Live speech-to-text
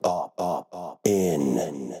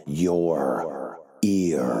in your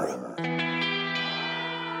ear.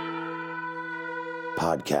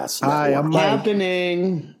 Podcast Hi, Network. I'm Mike.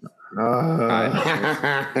 Happening.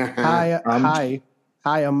 Hi,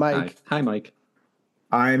 I'm Mike. Hi, Mike.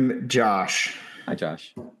 I'm Josh. Hi,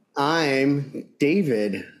 Josh. I'm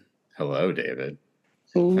David. Hello, David.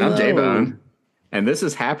 Hello. And I'm J-Bone. And this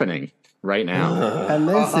is happening right now. And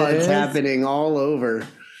this is It's happening all over.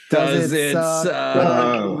 Does it suck?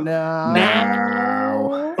 Oh. No.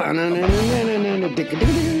 Now.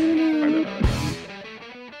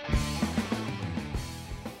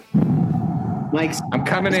 Mike's I'm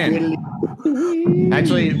coming in.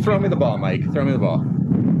 Actually, throw me the ball, Mike. Throw me the ball.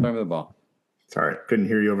 Throw me the ball. Sorry, couldn't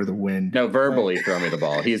hear you over the wind. No, verbally throw me the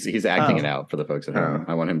ball. He's acting it out for the folks at home.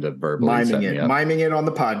 I want him to verbally set me up. Miming it on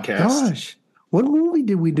the podcast. Gosh, what movie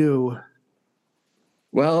did we do?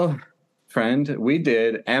 Well, friend, we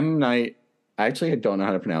did M. Night. Actually, I don't know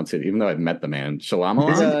how to pronounce it, even though I've met the man.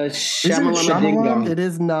 Shyamalan? Shyamalan? It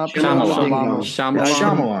is not Shyamalan.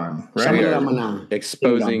 Shyamalan, right? We are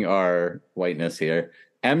exposing our whiteness here.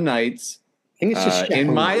 M. Night's, I think it's just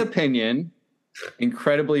in my opinion,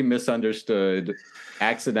 incredibly misunderstood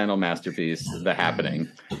accidental masterpiece, The Happening,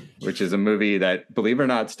 which is a movie that, believe it or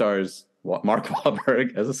not, stars Mark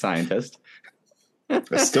Wahlberg as a scientist. I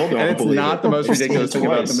still don't And it's believe not it. the most I've seen ridiculous it thing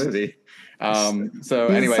about twice. the movie. So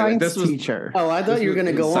He's anyway, a science this was. teacher. Oh, I thought you were going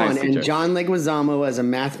to go on. Science teacher. And John Leguizamo as a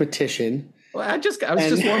mathematician. Well, I was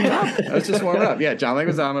just warming up. Yeah, John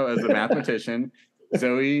Leguizamo as the mathematician,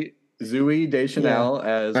 Zooey Deschanel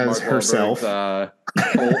as Mark herself. Not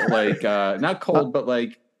cold, but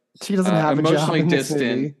like She doesn't have a job emotionally in this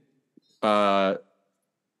distant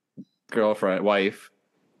girlfriend, wife.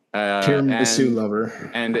 Tiramisu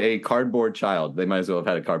lover. And a cardboard child. They might as well have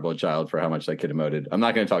had a cardboard child for how much that kid emoted. I'm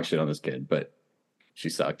not going to talk shit on this kid, but she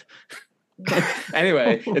sucked.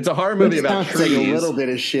 Anyway, it's a horror movie about Sounds like trees. a little bit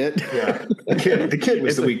of shit. Yeah, the kid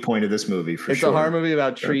was the weak point of this movie for It's sure. a horror movie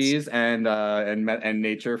about trees and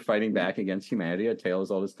nature fighting back against humanity. A Tale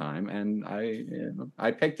as Old as Time, and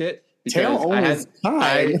I picked it because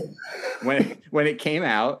when it came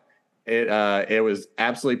out, it was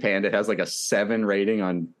absolutely panned. It has like a 7 rating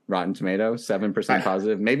on Rotten Tomatoes, 7%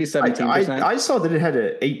 positive, maybe 17%. I saw that it had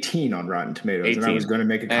an 18 on Rotten Tomatoes, 18. and I was going to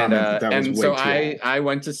make a comment that was way so too low. I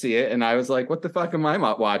went to see it, and I was like, "What the fuck am I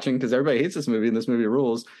watching?" Because everybody hates this movie, and this movie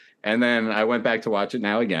rules. And then I went back to watch it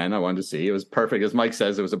now again. I wanted to see. It was perfect, as Mike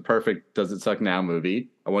says. It was a perfect "Does It Suck Now" movie.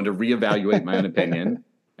 I wanted to reevaluate my own opinion,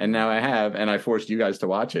 and now I have, and I forced you guys to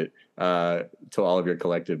watch it to all of your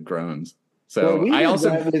collective groans. So we I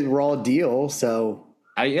also with Raw Deal, so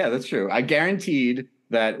yeah, that's true. I guaranteed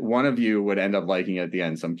that one of you would end up liking it at the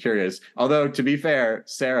end. So I'm curious. Although, to be fair,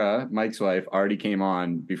 Sarah, Mike's wife, already came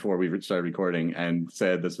on before we started recording and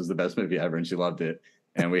said this was the best movie ever, and she loved it.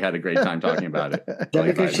 And we had a great time talking about it. that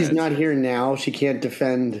because she's not here now, she can't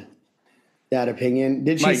defend that opinion.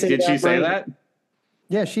 Did she Mike, say did that? she say Mike? that?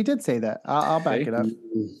 Yeah, she did say that. I'll back it up.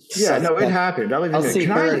 Yeah, no, it happened. I'll see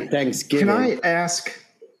her at Thanksgiving. Can I ask?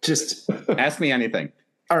 Just Ask me anything.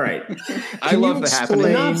 all right. I love The Happening.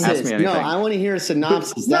 Synopsis. Ask me anything. No, I want to hear a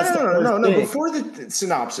synopsis. No, That's the first no. thing. Before the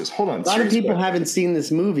synopsis, hold on. A lot of people haven't seen this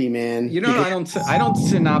movie, man. You know, I don't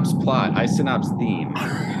synopse plot. I synopse theme.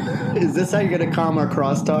 Is this how you're going to calm our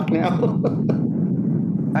crosstalk now?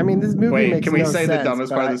 I mean, this movie Wait, makes can we no say sense, the dumbest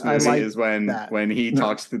but part of this I movie like is when that. he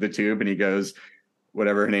talks through the tube and he goes,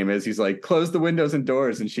 whatever her name is, he's like, close the windows and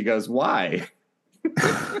doors, and she goes, why?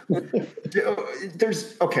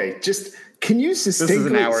 Just can you is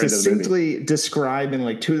an hour into the succinctly describe in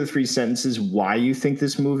like 2 to 3 sentences why you think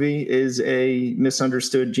this movie is a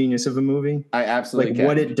misunderstood genius of a movie? I absolutely Like can.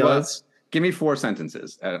 what it does? Well, give me 4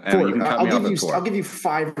 sentences. And 4. you can cut me off at 4. I'll give you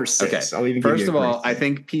 5 or 6. Okay. I'll even First give you of a all, break. I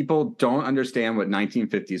think people don't understand what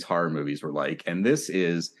 1950s horror movies were like. And this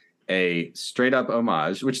is a straight up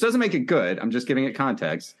homage, which doesn't make it good. I'm just giving it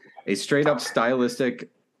context. A straight up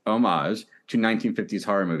stylistic homage to 1950s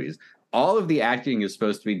horror movies. All of the acting is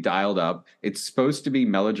supposed to be dialed up. It's supposed to be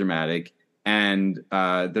melodramatic. And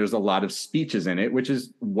there's a lot of speeches in it, which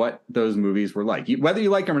is what those movies were like. Whether you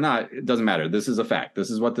like them or not, it doesn't matter. This is a fact. This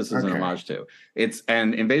is what this is an homage to.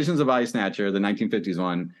 And Invasions of Body Snatcher, the 1950s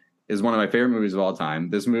one, is one of my favorite movies of all time.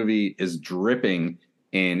 This movie is dripping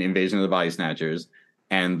in Invasion of the Body Snatchers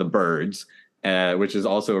and The Birds, which is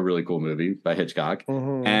also a really cool movie by Hitchcock.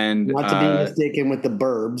 Mm-hmm. And Not to be mistaken with The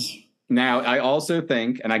Burbs. Now, I also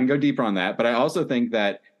think, and I can go deeper on that, but I also think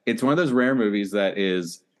that it's one of those rare movies that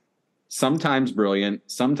is sometimes brilliant,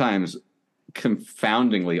 sometimes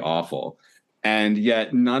confoundingly awful. And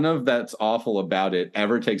yet none of that's awful about it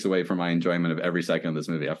ever takes away from my enjoyment of every second of this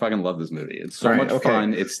movie. I fucking love this movie. It's so much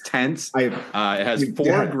fun. It's tense. It has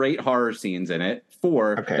four great horror scenes in it.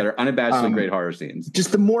 That are unabashedly great horror scenes.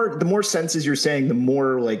 Just the more senses you're saying, the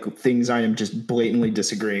more like things I am just blatantly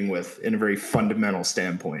disagreeing with in a very fundamental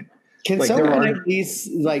standpoint. Can like, someone at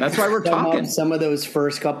least like that's why we're talking some of those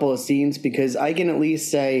first couple of scenes? Because I can at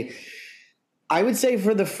least say, I would say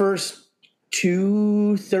for the first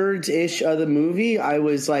 2/3 ish of the movie, I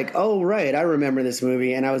was like, oh right, I remember this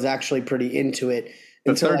movie, and I was actually pretty into it.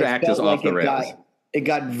 The third act is off the rails. It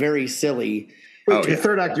got very silly. Wait, the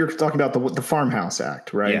third act, you're talking about the farmhouse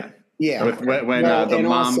act, right? Yeah. When the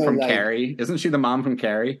mom from Carrie, isn't she the mom from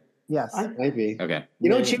Carrie? Yes. Maybe. Okay. You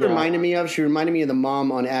know what she reminded me of? She reminded me of the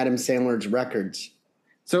mom on Adam Sandler's Records.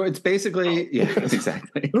 So it's basically,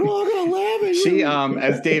 exactly. We're all gonna laugh at you. She,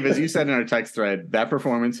 as you said in our text thread, that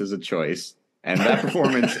performance is a choice. And that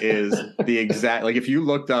performance is the exact, like if you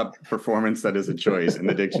looked up performance that is a choice in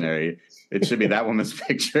the dictionary, it should be that woman's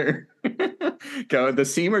picture. The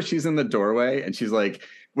scene where she's in the doorway and she's like,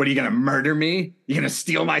 what are you going to murder me? You going to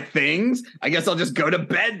steal my things? I guess I'll just go to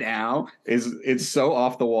bed now. It's so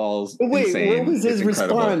off the walls. But wait, insane. What was his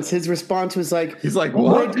response? His response was like, he's like, what?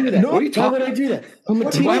 what? Would I do that? No, why would I do that? I'm a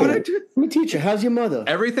teacher. Why would I do I'm a teacher. How's your mother?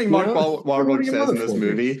 Everything Mark Wahlberg says in this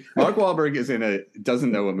movie, Mark Wahlberg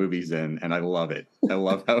doesn't know what movie he's in, and I love it. I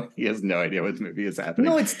love how he has no idea what movie is happening.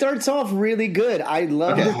 No, it starts off really good. I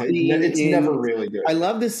love the scene. It's never really good. I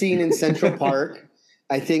love the scene in Central Park.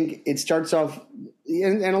 I think it starts off,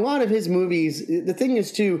 and a lot of his movies. The thing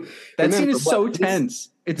is, too, that scene is so tense.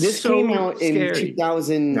 This came out scary. in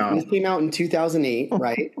 2000. No. This came out in 2008,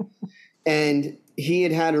 right? And he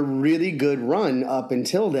had a really good run up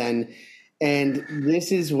until then. And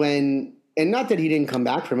this is when, and not that he didn't come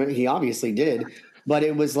back from it, he obviously did, but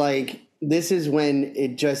it was like, this is when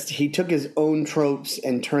he took his own tropes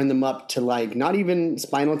and turned them up to like, not even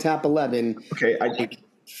Spinal Tap 11. Okay.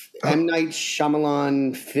 M. Night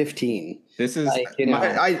Shyamalan 15. This is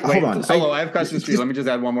hold on. Solo, I have questions for you. Let me just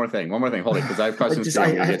add one more thing. Hold it, because I have questions for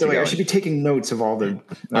you. I should be taking notes of all the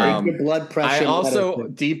blood pressure. I also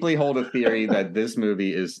deeply hold a theory that this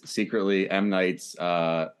movie is secretly M. Night's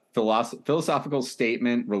philosophical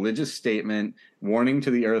statement, religious statement, warning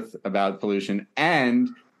to the earth about pollution, and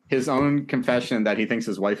his own confession that he thinks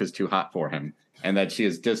his wife is too hot for him and that she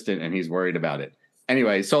is distant and he's worried about it.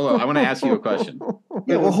 Anyway, Solo, I want to ask you a question.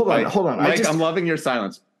 Yeah, well, hold on. Mike, I'm loving your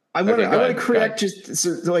silence. I want to correct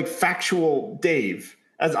just like factual Dave,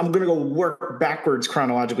 as I'm going to go work backwards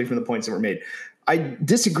chronologically from the points that were made. I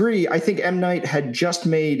disagree. I think M. Night had just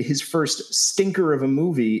made his first stinker of a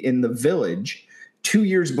movie in The Village 2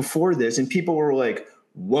 years before this, and people were like,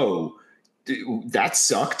 whoa, that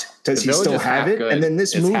sucked. Does he still have it? Good. And then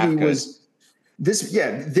this movie was this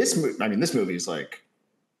movie is like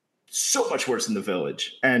so much worse than The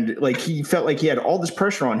Village. And like he felt like he had all this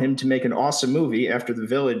pressure on him to make an awesome movie after The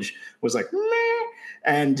Village was like, meh.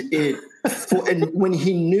 And when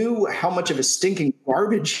he knew how much of a stinking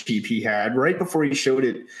garbage heap he had right before he showed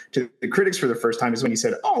it to the critics for the first time is when he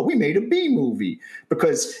said, oh, we made a B movie,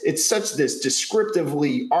 because it's such this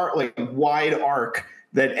descriptively wide arc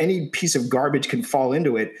that any piece of garbage can fall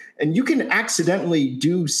into it. And you can accidentally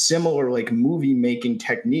do similar like movie making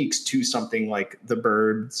techniques to something like The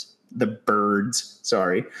Birds,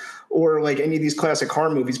 or like any of these classic horror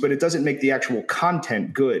movies, but it doesn't make the actual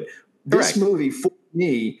content good. This movie for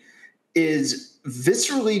me is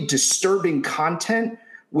viscerally disturbing content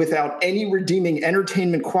without any redeeming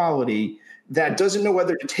entertainment quality that doesn't know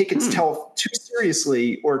whether to take itself too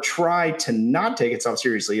seriously or try to not take itself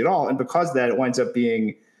seriously at all. And because of that, it winds up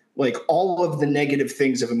being like all of the negative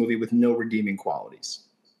things of a movie with no redeeming qualities.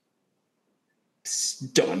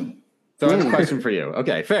 Done. So I have a question for you.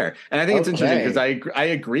 Okay, fair. And I think it's interesting because I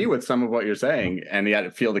agree with some of what you're saying and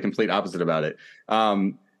yet feel the complete opposite about it.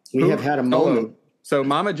 We have had a moment. So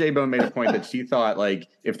Mama J-Bone made a point that she thought like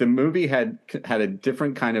if the movie had a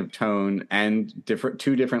different kind of tone and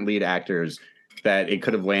two different lead actors, that it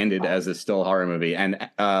could have landed as a still horror movie. And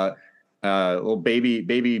little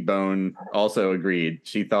baby Bone also agreed.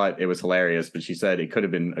 She thought it was hilarious, but she said it could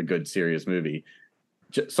have been a good serious movie.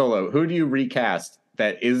 Solo, who do you recast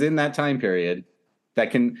that is in that time period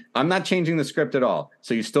that can? I'm not changing the script at all.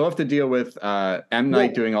 So you still have to deal with M.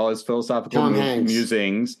 Night doing all his philosophical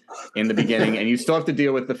musings in the beginning, and you still have to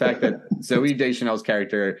deal with the fact that Zooey Deschanel's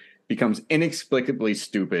character becomes inexplicably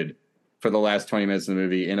stupid for the last 20 minutes of the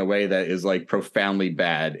movie in a way that is like profoundly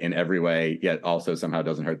bad in every way, yet also somehow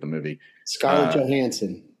doesn't hurt the movie. Scarlett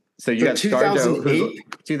Johansson. So you got ScarJo.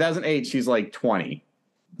 2008. She's like 20.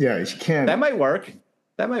 Yeah, she can't. That might work.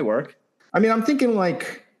 I mean, I'm thinking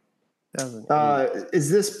like 2008. Is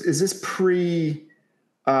this pre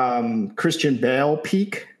Christian Bale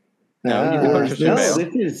peak? No, you can put Christian Bale.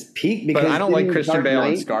 This is peak because But I don't like didn't Christian Dark Bale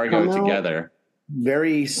and Knight Scargo come out together.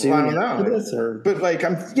 very soon Well, I don't after know. this, or But like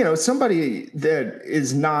somebody that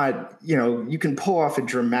is not, you can pull off a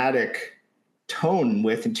dramatic tone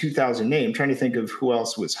with in 2008. I'm trying to think of who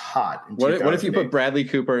else was hot in What if you 2008. put Bradley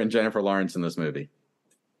Cooper and Jennifer Lawrence in this movie?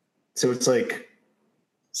 So it's like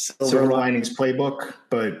Silver Linings Playbook,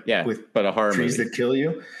 but but a horror trees movie. that kill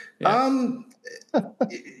you. Yeah.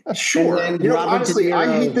 Sure. And then Robert Honestly, De Niro.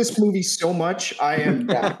 I hate this movie so much. I am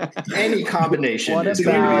any combination. What is De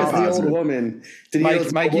about- gonna be Niro is the old positive. woman.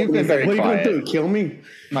 Mike, you've been very What are you quiet. gonna do? Kill me?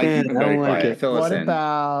 Mike, you've been I very don't like quiet. it. Fill us What in.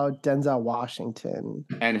 about Denzel Washington?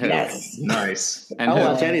 And who? Yes. Nice. And I'll who?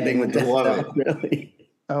 watch anything with that. Love stuff, really.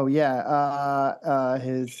 Oh yeah,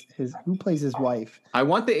 his who plays his wife? I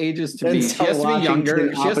want the ages to be. Denzel She has to be younger.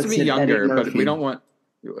 Washington She has to be opposite younger, Eddie but Murphy. we don't want.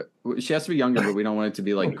 She has to be younger, but we don't want it to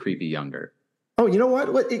be like creepy younger. Oh, you know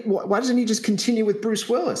what? Why doesn't he just continue with Bruce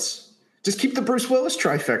Willis? Just keep the Bruce Willis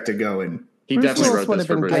trifecta going. He Bruce definitely Willis wrote this would've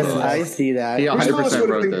for been Bruce good. Willis. I see that. He Bruce 100% Willis would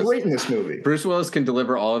wrote have been this. great in this movie. Bruce Willis can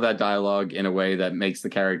deliver all of that dialogue in a way that makes the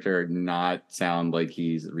character not sound like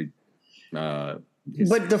he's.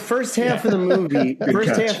 But the first half of the movie,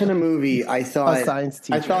 I A thought science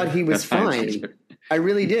teacher. he was That's fine. fine. I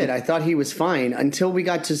really did. I thought he was fine until we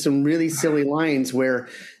got to some really silly lines where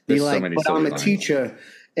There's he so many but silly I'm a lines. teacher,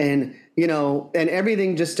 and and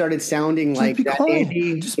everything just started sounding Just like be that. quiet.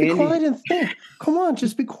 Andy, Just be quiet and think. Come on,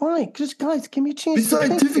 just be quiet. Just guys, give me a chance. Be to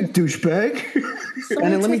think. scientific, douchebag.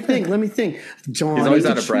 And then let me think. Johnny, He's always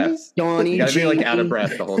out of breath. Johnny, You gotta be like out of Jamie,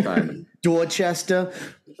 breath the whole time. Dorchester,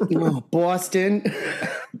 Boston.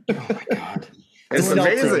 Oh my god. It's Celtics.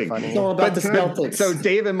 amazing. Funny. It's all about the Celtics. So,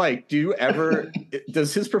 Dave and Mike,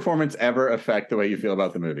 does his performance ever affect the way you feel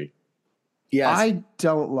about the movie? yes. I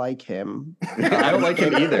don't like him I don't like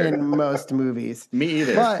him either. in most movies, Me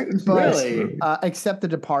either. but Really? Except The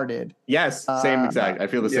Departed. Yes, same exact. I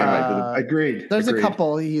feel the same way. Agreed. There's Agreed. a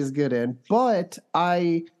couple he's good in, but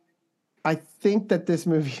I think that this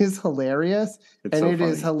movie is hilarious, It's and so it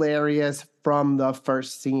is funny. hilarious from the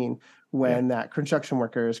first scene when that construction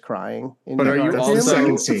worker is crying. In But the are you yard. That's the also-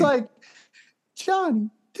 second It's scene. like Johnny,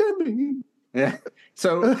 Timmy. Yeah.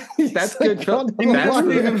 So that's like, good. Phil. God, He That's didn't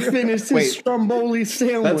really- even finish his Wait. stromboli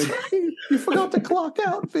sandwich. You forgot to clock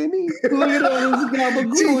out, Vinny. Look at all this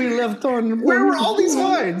gabagool he left on. Where were all these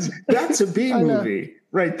lines? That's a B I know. movie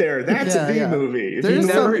right there. That's Yeah, a B yeah. movie. If There's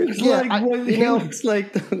you never, some- It's Yeah, like I- what you know- it's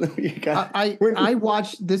like. You got, I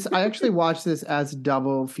watched this. I actually watched this as a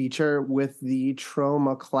double feature with the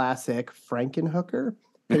Troma classic Frankenhooker.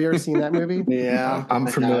 Have you ever seen that movie? yeah, I'm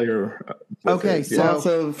familiar. with Okay, it, I'm so-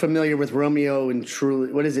 also familiar with Romeo and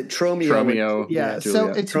Truly. What is it? Tromeo. Romeo. Yeah, so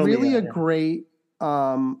Juliet. it's Tromeo, really a yeah. great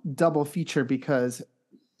double feature because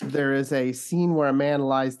there is a scene where a man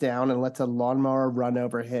lies down and lets a lawnmower run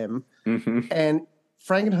over him, Mhm. and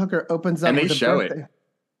Frankenhooker opens up And they with a show it. birthday.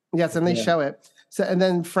 Yes, and they show it. So, and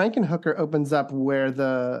then Frankenhooker opens up where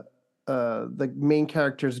the main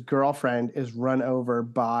character's girlfriend is run over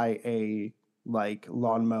by a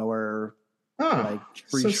lawnmower, Oh,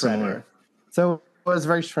 tree so shredder. similar. So it was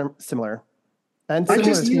very similar. And I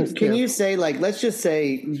similar just- themes Can too. you say, let's just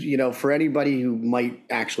say, for anybody who might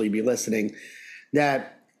actually be listening,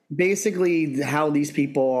 that basically how these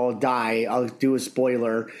people all die, I'll do a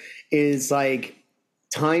spoiler, is like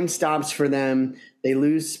time stops for them. They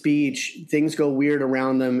lose speech. Things go weird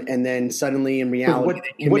around them. And then suddenly in reality,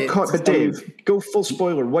 they commit But some- Dave, go full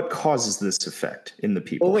spoiler. What causes this effect in the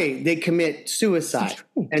people? Oh, wait, they commit suicide.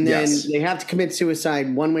 And then Yes. they have to commit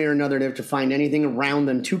suicide one way or another. They have to find anything around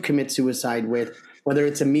them to commit suicide with, whether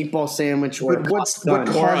it's a meatball sandwich or But a what gun. Or a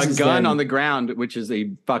causes gun them- on the ground, which is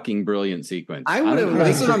a fucking brilliant sequence. I would've This liked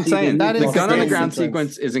is what to I'm see saying. that The is gun on the a ground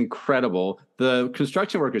sequence. sequence is incredible. The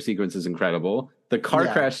construction worker sequence is incredible. The car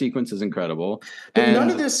Yeah. crash sequence is incredible. But And none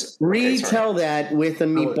of this. Okay, sorry. Retell that with a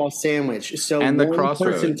meatball sandwich. So And the one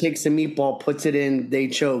crossroads. person takes a meatball, puts it in, they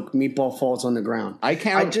choke, meatball falls on the ground. I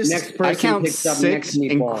count Next person I count picks up 6 next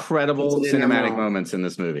meatball, incredible puts it in their cinematic mouth. moments in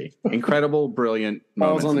this movie. Incredible, brilliant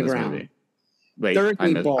Falls moments on in the this ground. movie. Wait, Third I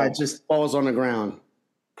missed- meatball falls on the ground,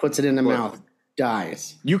 puts it in the mouth,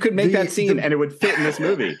 dies. You could make The- that scene the- and it would fit in this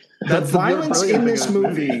movie. The violence brilliant in thing this about-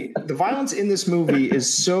 movie, the violence in this movie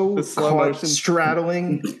is so The slow caught motion.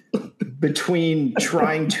 straddling between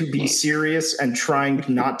trying to be serious and trying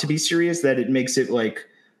not to be serious that it makes it like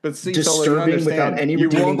But see, disturbing Solo, you understand. without any you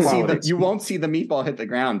redeeming won't see the qualities. you won't see the meatball hit the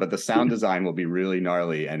ground, but the sound design will be really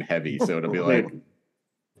gnarly and heavy. So it'll be like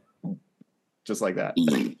just like that.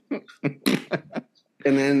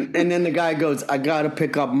 And then the guy goes, I gotta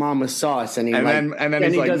pick up Mama's sauce, and then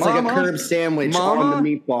he's he like, does like a "Mama? curb sandwich Mama?" on the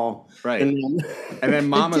meatball, Right. And then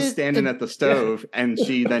Mama's standing at the stove, and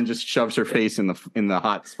she then just shoves her face in the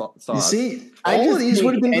hot sauce. You see, I all just of these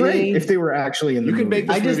would have been take great any- if they were actually in the You could movie. make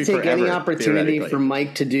this I just movie take any forever, opportunity theoretically. for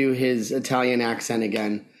Mike to do his Italian accent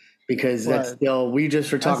again, because that's What? still, we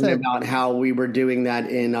just were talking it. about how we were doing that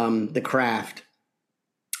in The Craft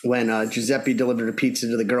when Giuseppe delivered a pizza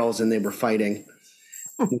to the girls and they were fighting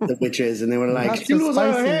the witches, and they were like, Not she so was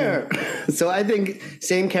our spicy. hair. So I think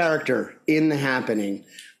same character in The Happening.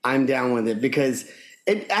 I'm down with it because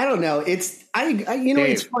I don't know. It's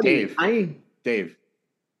it's funny. Dave,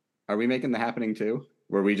 are we making The Happening too,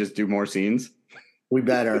 where we just do more scenes? We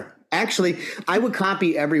better. Actually, I would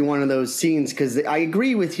copy every one of those scenes because I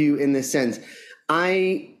agree with you in this sense.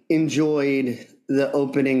 I enjoyed the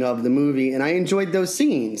opening of the movie and I enjoyed those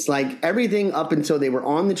scenes. Like everything up until they were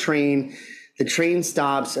on the train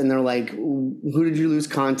stops and they're like, who did you lose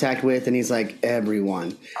contact with? And he's like,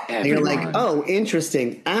 everyone. And you're like, oh,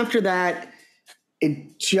 interesting. After that,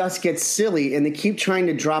 it just gets silly. And they keep trying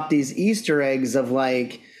to drop these Easter eggs of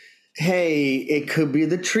like, hey, it could be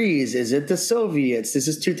the trees. Is it the Soviets? This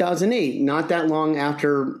is 2008, not that long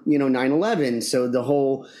after, 9/11. So the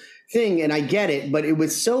whole thing, and I get it, but it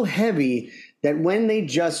was so heavy that when they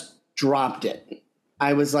just dropped it,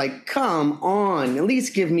 I was like, come on, at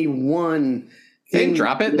least give me one They thing. didn't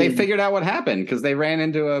drop it. They figured out what happened because they ran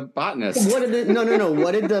into a botanist. What did no.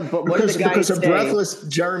 What did the guy Because a say? breathless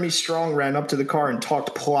Jeremy Strong ran up to the car and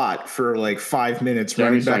talked plot for like 5 minutes,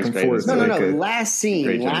 Jeremy running back and Strong's forth. great. No. like Last Great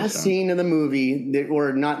Jeremy Strong. scene of the movie,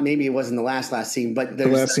 or not? Maybe it wasn't the last scene, but the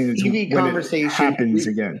there's last scene a is TV when conversation. it happens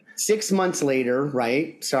again. 6 months later,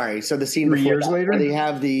 right? Sorry. So the scene 3 before years that, later? where they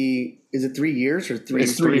have is it 3 years or 3?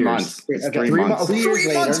 It's 3 months. It's Okay. 3 months. 3 years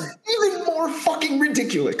 3 months, later. even more fucking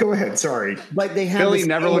ridiculous. Go ahead, sorry. But they have Philly this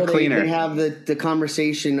never thing looked where cleaner. They have the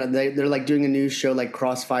conversation. They're like doing a news show like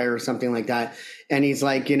Crossfire or something like that. And he's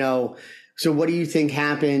like, so what do you think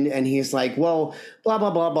happened? And he's like, well, blah, blah,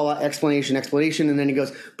 blah, blah, explanation. And then he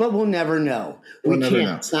goes, but we'll never know. We'll We never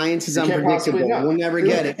can't. know. Science is You can't unpredictable. possibly know. We'll never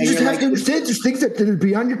get it. And You just you're have to like, understand just things that are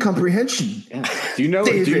beyond your comprehension. Yeah. Do you know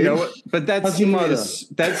David. what? But that How's your scene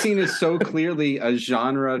mother? is so clearly a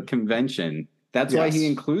genre convention. That's why Yes. he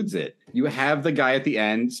includes it. You have the guy at the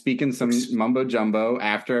end speaking some mumbo jumbo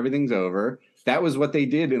after everything's over. That was what they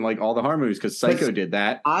did in like all the horror movies because Psycho But did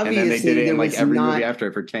that, and then they obviously did it in there like was every not- movie after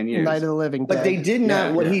it for 10 years. Night of the Living Dead. But they did not.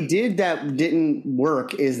 Yeah, what yeah. he did that didn't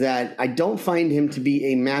work is that I don't find him to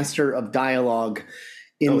be a master of dialogue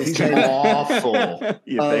in this He's kind of awful.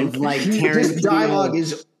 You of think? like His Tarantino. dialogue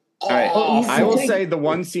is All right. awful. I will say the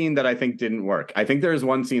one scene that I think didn't work. I think there is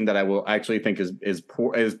one scene that I will actually think is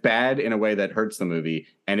poor, is bad in a way that hurts the movie,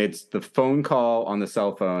 and it's the phone call on the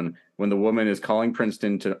cell phone when the woman is calling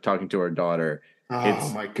Princeton to talking to her daughter.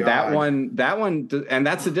 Oh my god! That one, and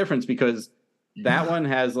that's the difference because that one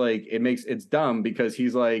has like it's dumb because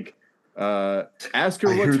he's like, ask her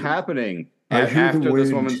I what's hear- happening I hear the after this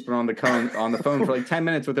wind. woman's been on the phone for like 10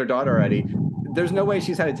 minutes with her daughter already. There's no way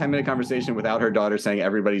she's had a 10-minute conversation without her daughter saying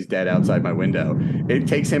everybody's dead outside my window. It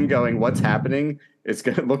takes him going, what's happening? It's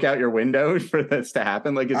going to look out your window for this to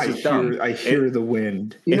happen. Like, it's just dumb. I hear the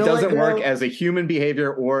wind. You It know doesn't what, work though? as a human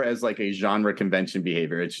behavior or as like a genre convention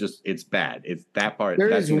behavior. It's bad. It's that part. There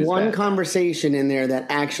that is scene is one bad. conversation in there that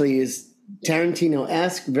actually is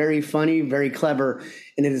Tarantino-esque, very funny, very clever,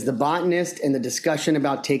 and it is the botanist and the discussion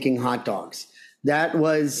about taking hot dogs. That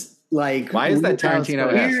was like Why is that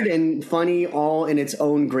Tarantino-esque? weird and funny all in its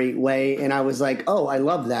own great way, and I was like, oh, I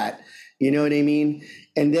love that. You know what I mean?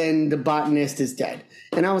 And then the botanist is dead.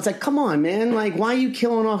 And I was like, come on, man. Like, why are you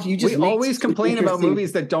killing off? You just We make always something complain about interesting.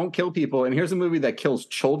 movies that don't kill people, and here's a movie that kills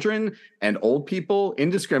children and old people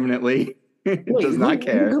indiscriminately. It Wait, does not who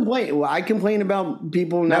care. complain? Well, I complain about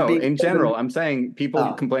people not No, being in general, I'm saying people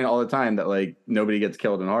Oh. complain all the time that like nobody gets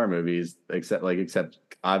killed in horror movies except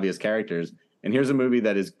obvious characters. And here's a movie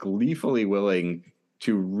that is gleefully willing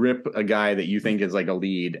to rip a guy that you think is like a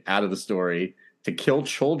lead out of the story to kill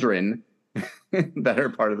children that are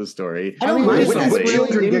part of the story. I don't What mind if that. the Really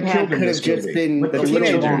children get impact killed in could this have just movie? been What a if the little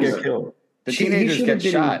children longer. get killed? The He teenagers should get have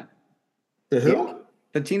been- shot. The who?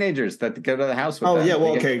 The teenagers that go to the house with Oh them. yeah,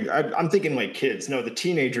 well, They get- okay. I'm thinking like kids. No, the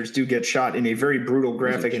teenagers do get shot in a very brutal,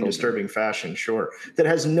 graphic, and children. disturbing fashion. Sure, that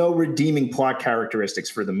has no redeeming plot characteristics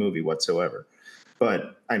for the movie whatsoever.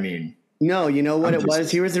 But I mean, No, you know what I'm it just-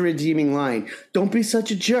 was? Here was the redeeming line. Don't be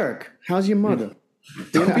such a jerk. How's your mother?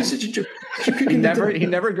 don't be such a jerk. he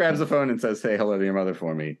never grabs the phone and says, "Say hello to your mother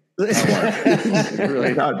for me." It's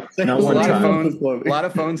really, God, a not one lot of time. phones, a lot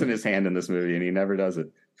of phones in his hand in this movie, and he never does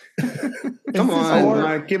it. Come this on, more-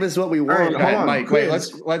 Mark, give us what we All right, want. Go ahead, hold on, Mike.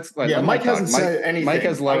 quiz. Wait, let's Yeah, let Mike talk. hasn't said anything. Mike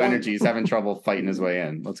has low I want- energy. He's having trouble fighting his way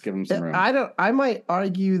in. Let's give him some room. I might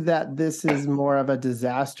argue that this is more of a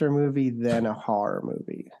disaster movie than a horror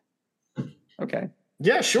movie. Okay.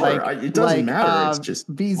 Yeah, sure. It doesn't matter. It's just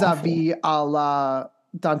vis-a-vis a la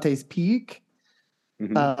Dante's Peak.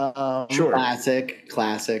 Mhm. Sure. Classic.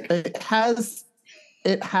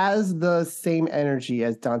 It has the same energy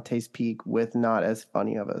as Dante's Peak with not as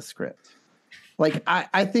funny of a script. Like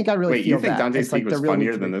I think I really Wait, feel you think that. Dante's It's like Peak the was real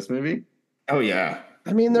funnier need than to- this movie? Oh yeah.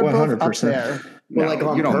 I mean, they're both up 100%. there. Well, No, like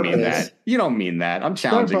on you don't mean purpose. that. You don't mean that. I'm They're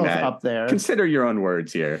challenging both that. up there. Consider your own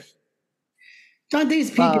words here. Dante's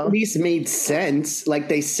Peak at least made sense. Like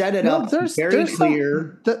they set it up very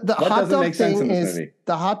clear. The What hot doesn't dog make sense thing in this is movie?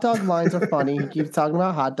 the hot dog lines are funny. He keeps talking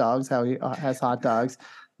about hot dogs, how he has hot dogs.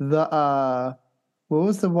 The what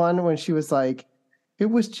was the one when she was like, "It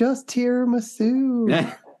was just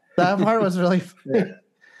tiramisu." That part was really funny.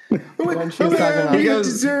 When she was talking about He goes,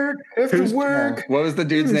 dessert after who's- work. What was the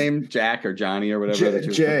dude's name? Jack or Johnny or whatever. that she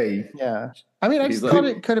was- Jay. yeah. I mean, I He's just like- thought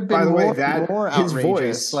it could have By been the way, more, that- more his outrageous.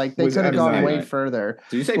 voice Like they was could have gone Evan way Knight. further.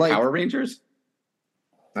 Did you say Like- Power Rangers?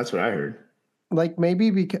 That's what I heard. Like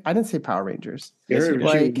maybe because I didn't say Power Rangers. You Yes, heard you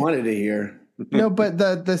what did. you wanted to hear. No, but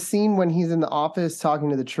the scene when he's in the office talking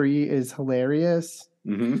to the tree is hilarious.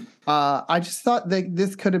 Mm-hmm. I just thought that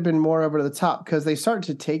this could have been more over the top because they start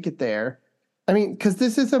to take it there. I mean, because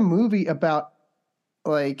this is a movie about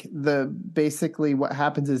like basically what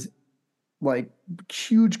happens is like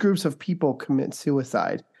huge groups of people commit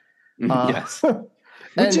suicide. Yes. And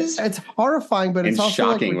it's horrifying, but In it's also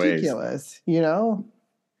like shocking ways. ridiculous, you know?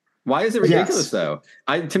 Why is it ridiculous Yes. though?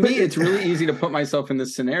 To me, it's really easy to put myself in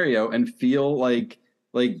this scenario and feel like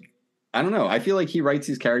I don't know. I feel like he writes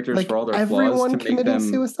these characters Like for all their flaws everyone to make committing them.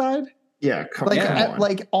 suicide? Yeah, come Like Yeah. on.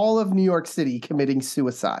 like all of New York City committing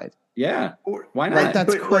suicide. Yeah. Or- Why not? Like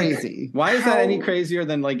that's But, like, crazy. Why is that any How- crazier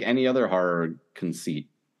than like any other horror conceit?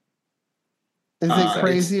 Is it it's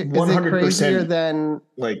crazy? Is it 100% crazier than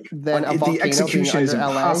like Then a the volcano execution being is under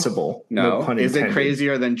LA? impossible. No. pun Is it intended.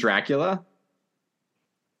 crazier than Dracula?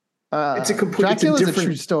 It's a complete- it's a Dracula's a different-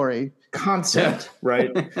 true story. concept,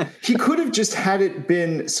 right? He could have just had it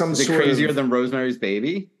been some Is it sort crazier of. than Rosemary's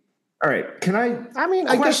Baby? All right, can I? I mean,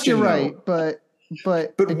 I guess Question, you're though. right, but But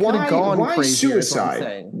it could've why? gone Why crazier, is what I'm suicide?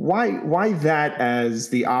 saying. Why that as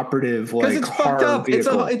the operative Because like it's horror fucked up.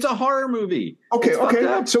 vehicle? It's a horror movie. Okay, It's fucked okay.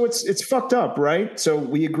 up. So it's fucked up, right? So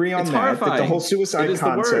we agree on It's that. That the horrifying. whole suicide It is the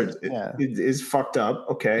concept word. Yeah. is fucked up.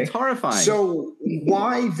 Okay. It's horrifying. So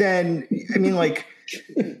why then? I mean, like,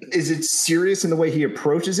 is it serious in the way he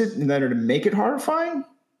approaches it, in order to make it horrifying?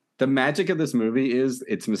 The magic of this movie is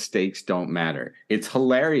its mistakes don't matter. It's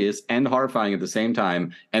hilarious and horrifying at the same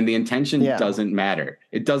time, and the intention Yeah. doesn't matter.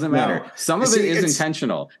 It doesn't No. matter. Some of See, it is it's-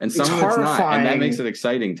 intentional, and some it's of it's not, and that horrifying. makes it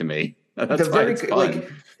exciting to me. That's The why very it's fun.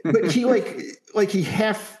 but he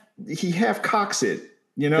he half cocks it.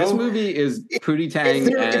 You know, This movie is Pootie if Tang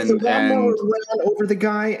if the lawnmower and ran over the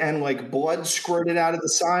guy and like blood squirted out of the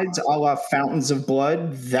sides, a la fountains of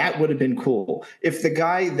blood, that would have been cool. If the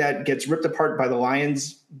guy that gets ripped apart by the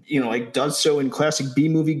lions, like does so in classic B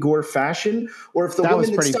movie gore fashion, or if the That was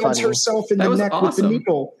woman that pretty stabs funny. herself in That the was neck with awesome. the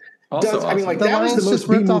needle also does. I mean, like The that was lions the just most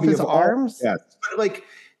B ripped off movie his of all. arms? Yes. But like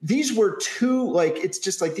these were too it's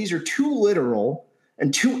just like these are too literal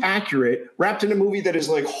and too accurate, wrapped in a movie that is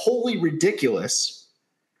like wholly ridiculous.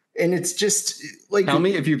 And it's just like, tell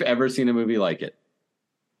me if you've ever seen a movie like it.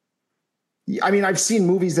 I mean, I've seen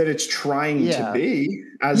movies that it's trying Yeah. to be.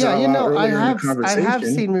 As Yeah, I I have have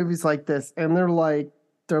seen movies like this, and they're like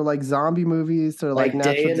zombie movies, they're like Like Day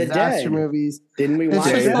natural of the disaster Dead. movies. Didn't we It's watch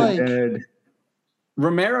just that? like-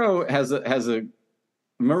 Romero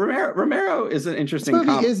Romero is an This interesting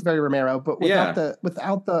movie is very Romero, but Yeah.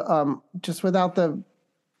 without the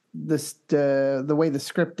way the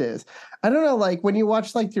script is. I don't know, like when you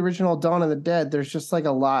watch like the original Dawn of the Dead, there's just like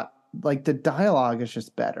a lot, like the dialogue is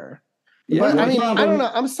just better. But I mean, I don't know.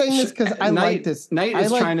 I'm saying this because I like this. Knight I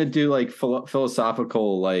is like- trying to do like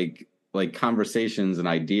philosophical like conversations and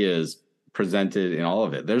ideas presented in all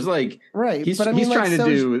of it. There's like right, he's but I mean, like, trying to so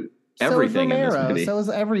is- do everything so is in this Romero, movie. so is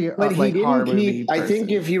every But like he horror didn't. movie. I think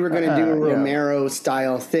person. if you were going to do a Yeah. Romero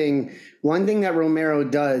style thing, one thing that Romero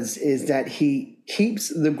does is that he keeps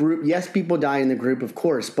the group. Yes, people die in the group, of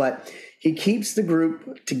course, but he keeps the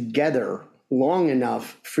group together long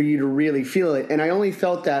enough for you to really feel it. And I only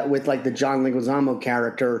felt that with like the John Leguizamo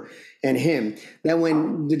character and him. That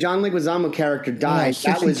when the John Leguizamo character died,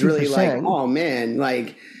 that was really like, 62%. oh man,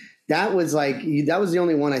 like that was the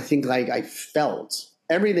only one I think like I felt.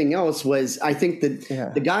 everything else was, I think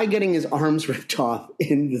that the guy getting his arms ripped off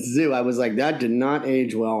in the zoo, I was like, that did not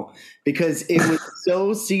age well, because it was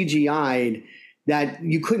so CGI'd that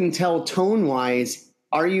you couldn't tell tone wise,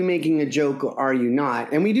 are you making a joke or are you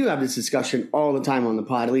not? And we do have this discussion all the time on the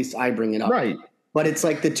pod. At least I bring it up. Right. But it's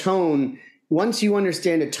like the tone. Once you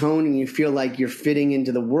understand a tone and you feel like you're fitting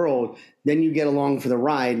into the world, then you get along for the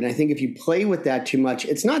ride. And I think if you play with that too much,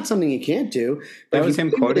 it's not something you can't do. That was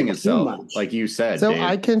him quoting himself, like you said. So Dave.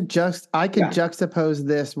 I can juxtapose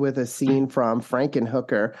this with a scene from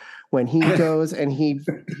Frankenhooker when he goes and he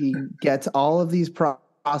gets all of these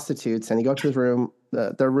prostitutes and he goes to his room,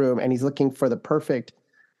 their room, and he's looking for the perfect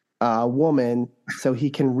woman so he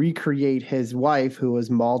can recreate his wife who was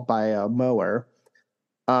mauled by a mower.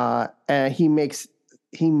 And he makes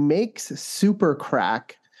super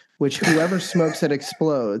crack, which whoever smokes it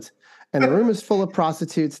explodes. And the room is full of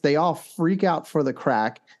prostitutes. They all freak out for the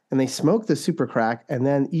crack and they smoke the super crack, and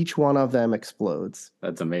then each one of them explodes.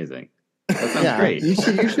 That's amazing. That sounds great. You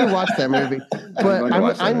should watch that movie. But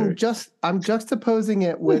I'm juxtaposing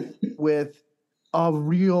it with a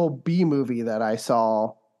real B movie that I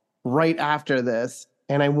saw right after this,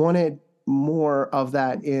 and I wanted more of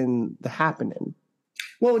that in The Happening.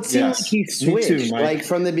 Well, it seems like he switched, too, like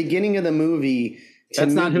from the beginning of the movie.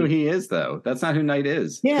 That's not who he is, though. That's not who Knight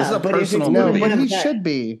is. Yeah, this is a but if personal it's movie. No, but he that- should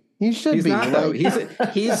be. He should He's be. not though. He's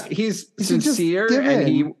should just sincere, give and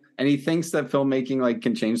in. he thinks that filmmaking like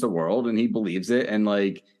can change the world, and he believes it, and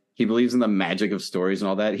like he believes in the magic of stories and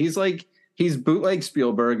all that. He's bootleg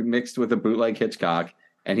Spielberg mixed with a bootleg Hitchcock,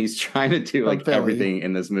 and he's trying to do like everything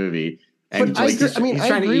in this movie. And But he's trying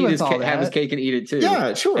to have his cake and eat it too.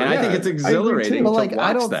 Yeah, sure. And I think it's exhilarating. But like, to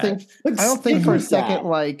I watch don't that. think for a second,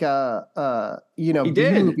 like, He B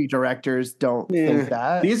did. movie directors don't think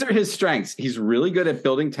that. These are his strengths. He's really good at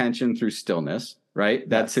building tension through stillness, right?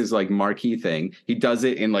 That's his like marquee thing. He does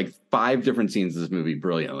it in like 5 different scenes of this movie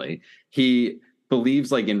brilliantly. He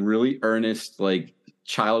believes like in really earnest, like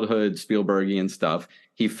childhood Spielbergian stuff.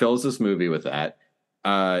 He fills this movie with that.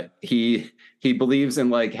 He believes in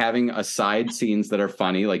like having aside scenes that are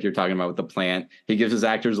funny, like you're talking about with the plant. He gives his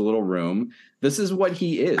actors a little room. This is what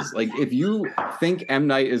he is. Like if you think M.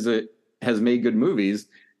 Night has made good movies,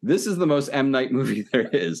 this is the most M. Night movie there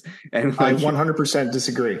is. And I like, 100%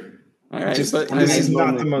 disagree. all right, This is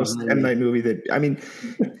not the most M. Night movie that, I mean,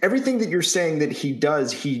 everything that you're saying that he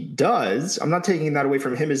does. I'm not taking that away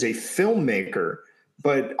from him as a filmmaker,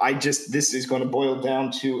 but this is going to boil down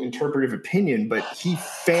to interpretive opinion, but he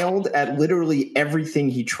failed at literally everything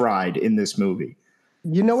he tried in this movie.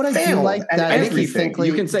 You know what I do like? And That I is think distinctly.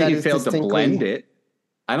 you can say that he is failed to distinctly- blend it.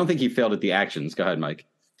 I don't think he failed at the actions. Go ahead, Mike.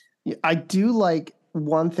 I do like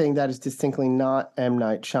one thing that is distinctly not M.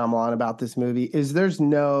 Night Shyamalan about this movie is there's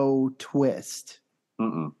no twist.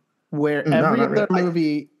 Where every not other really.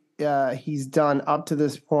 movie he's done up to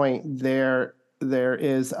this point, there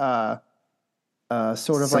is sort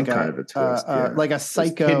of Some like kind of a twist, like a There's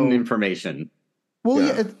psycho hidden information. Well,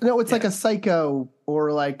 Yeah. it's like a Psycho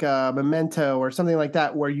or like a Memento or something like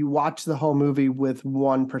that, where you watch the whole movie with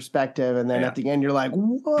one perspective, and then at the end you're like,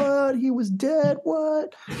 "What? He was dead?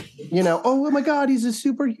 What? Oh my God, he's a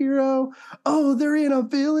superhero! Oh, they're in a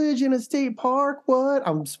village in a state park. What?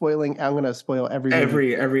 I'm going to spoil every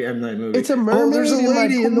movie. Every M. Night movie. It's a mermaid. there's a in my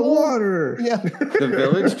lady in the pool. water. Yeah, The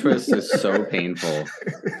village twist is so painful.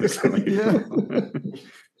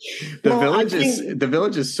 The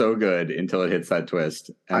village is so good until it hits that twist.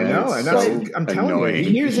 I know, and I'm telling you.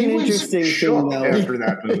 Here's an interesting thing, though. After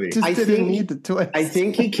that movie, just I didn't think- need the twist. I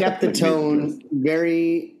think he kept the tone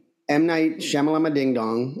very M. Night Shyamalama Ding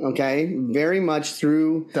Dong, okay? Very much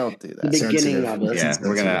through Don't do the that. beginning Sensitive. of it.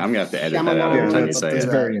 Yeah, I'm gonna have to edit that out Shyamalan. every time you it's say it.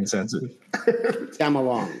 very insensitive.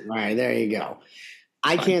 Shyamalan. All right, there you go.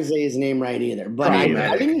 I can't say his name right either, but Fine.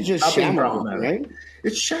 I think it's just Not being Shyamalan, problematic. right?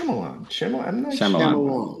 It's Shyamalan. M. Night Shyamalan.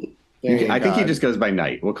 Shyamalan. There you I think he go. just goes by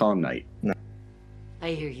Night. We'll call him Night. I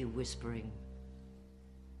hear you whispering.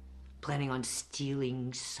 Planning on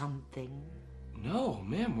stealing something? No,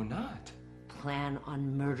 ma'am, we're not. Plan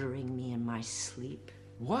on murdering me in my sleep?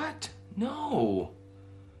 What? No.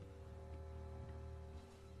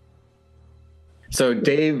 So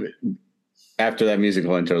Dave, after that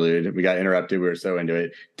musical interlude, we got interrupted. We were so into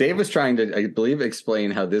it. Dave was trying to, I believe,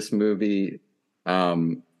 explain how this movie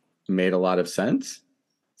made a lot of sense.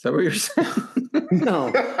 Is that what you're saying? No.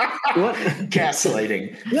 What?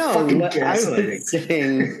 Gaslighting. No, Fucking what I gaslighting. was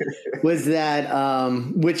saying was that,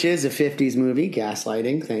 which is a 50s movie,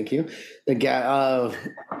 Gaslighting, thank you. Or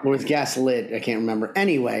was Gaslit, I can't remember.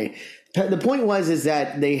 Anyway, the point is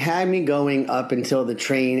that they had me going up until the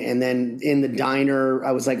train, and then in the diner,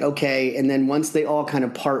 I was like, okay. And then once they all kind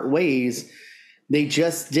of part ways, They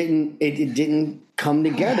just didn't. It didn't come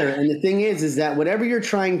together. And the thing is that whatever you're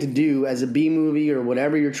trying to do as a B movie or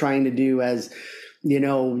whatever you're trying to do as,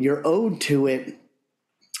 your ode to it,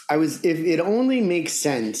 if it only makes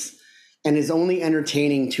sense and is only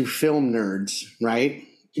entertaining to film nerds, right?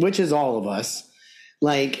 Which is all of us.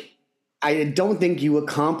 Like, I don't think you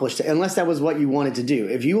accomplished it unless that was what you wanted to do.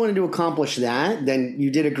 If you wanted to accomplish that, then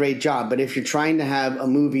you did a great job. But if you're trying to have a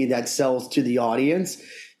movie that sells to the audience,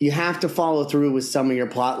 you have to follow through with some of your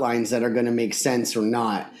plot lines that are going to make sense or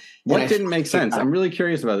not. What didn't make sense? I'm really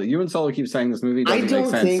curious about it. You and Solo keep saying this movie doesn't make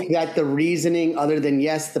sense. I don't think that the reasoning, other than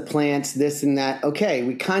yes, the plants, this and that. Okay,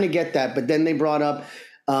 we kind of get that, but then they brought up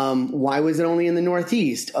why was it only in the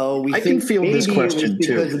Northeast? Oh, I can feel this question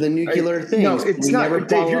too because of the nuclear thing. No, it's not.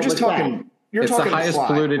 Dave, you're just talking. It's the highest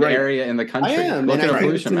polluted area in the country. I am. Look at our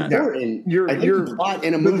pollution map. You're plot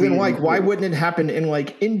in a movie. Then, why wouldn't it happen in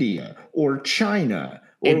India or China?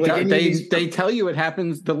 They tell you it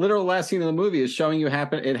happens. The literal last scene of the movie is showing you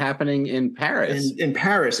it happening in Paris. In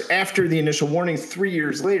Paris, after the initial warning, 3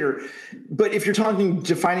 years later. But if you're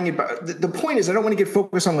defining it, the point is, I don't want to get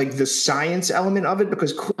focused on the science element of it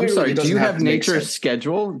because clearly, I'm sorry. Do you have nature's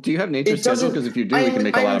schedule? Do you have nature's schedule? Because if you do, we can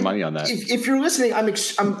make a lot of money on that. If you're listening,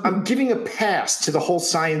 I'm giving a pass to the whole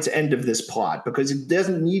science end of this plot because it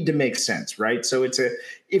doesn't need to make sense, right? So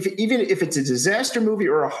even if it's a disaster movie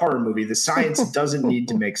or a horror movie, the science doesn't need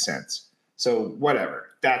to make sense. So whatever,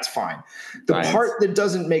 that's fine. The part that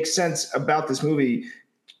doesn't make sense about this movie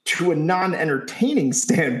to a non-entertaining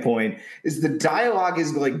standpoint is the dialogue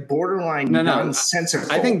is borderline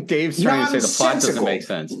nonsensical. I think Dave's trying to say the plot doesn't make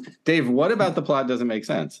sense. Dave, what about the plot doesn't make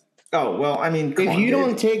sense? Oh, well, I mean, if you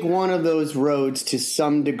don't take one of those roads to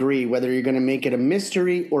some degree, whether you're going to make it a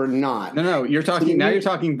mystery or not. No, you're talking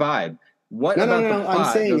vibe. What about the plot?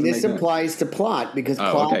 I'm saying this applies to plot because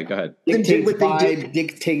plot okay, go ahead. dictates vibe,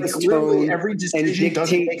 dictates tone, every decision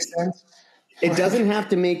doesn't make sense. It doesn't have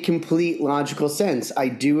to make complete logical sense. I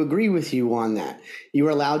do agree with you on that. You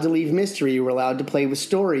were allowed to leave mystery. You were allowed to play with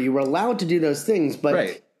story. You were allowed to do those things.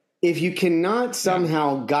 But if you cannot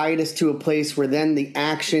somehow guide us to a place where then the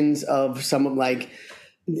actions of some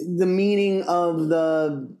the meaning of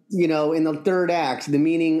the, in the third act, the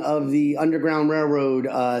meaning of the Underground Railroad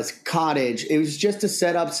cottage, it was just a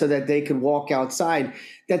setup so that they could walk outside.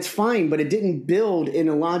 That's fine, but it didn't build in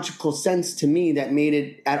a logical sense to me that made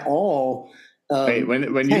it at all. Wait,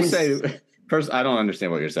 when you say first, I don't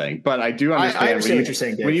understand what you're saying, but I do understand. I understand what you're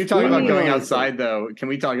saying, Dave. When you talk about going outside, though, can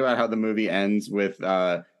we talk about how the movie ends with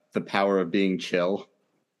the power of being chill?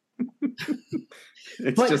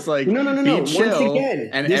 It's just no. Be chill, once again,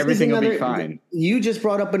 and everything will be fine. You just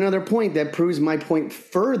brought up another point that proves my point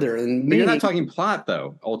further. But you're not talking plot,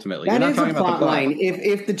 though. Ultimately, that you're not is talking a plot line.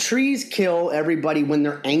 If the trees kill everybody when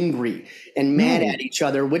they're angry and mad at each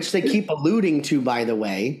other, which they keep alluding to, by the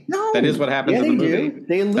way, that is what happens in the movie.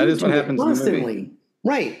 They allude to it constantly,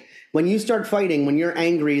 right? When you start fighting, when you're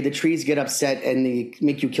angry, the trees get upset and they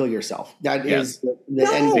make you kill yourself. That is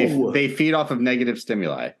the end. They feed off of negative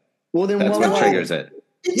stimuli. Well, then that's what triggers it.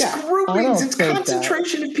 It's groupings. It's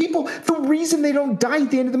concentration of people. The reason they don't die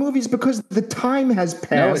at the end of the movie is because the time has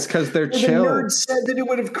passed. No, it's because they're chill. The nerd said that it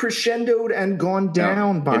would have crescendoed and gone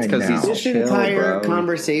down by now. It's because he's this chill, entire bro.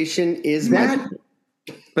 conversation is that.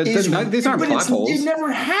 But these aren't plot holes. It never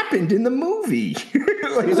happened in the movie.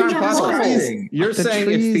 These aren't plot holes. You're saying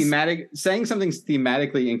it's thematic. Saying something's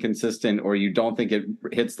thematically inconsistent, or you don't think it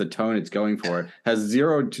hits the tone it's going for, has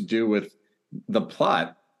zero to do with the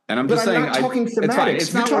plot. And I'm just saying, it's fine.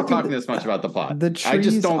 It's not worth talking this much about the plot. I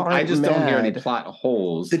just don't hear any plot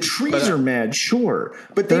holes. The trees are mad, sure,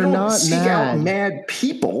 but they don't seek out mad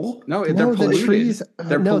people. No, they're polluted.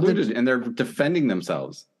 They're polluted, and they're defending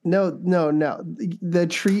themselves. No. The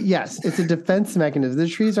tree, yes, it's a defense mechanism. The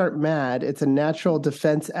trees aren't mad. It's a natural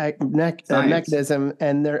defense mechanism,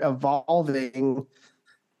 and they're evolving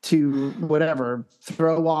to whatever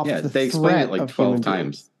throw off. Yeah, they explain it like 12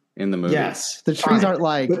 times. In the movie. Yes. The trees aren't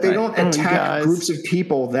but they don't attack groups of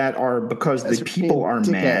people that are because the people are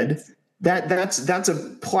mad. That's a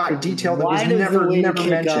plot detail that was never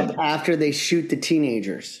mentioned. After they shoot the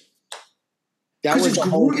teenagers. Because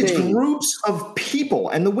it's groups of people,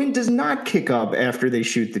 and the wind does not kick up after they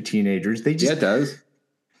shoot the teenagers. They just it does.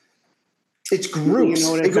 It's groups. You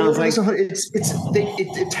know what it sounds like?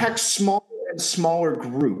 It attacks smaller and smaller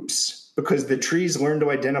groups. Because the trees learn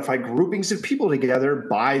to identify groupings of people together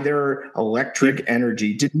by their electric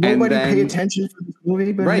energy. Did nobody pay attention to this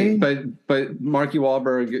movie? But Marky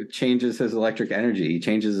Wahlberg changes his electric energy. He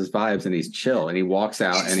changes his vibes, and he's chill, and he walks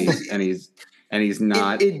out, and he's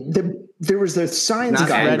not. There was the science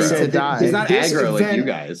guy that said that he's not aggro like you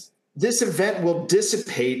guys. this event will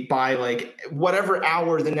dissipate by like whatever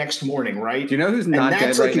hour the next morning, right? Do you know who's And not dead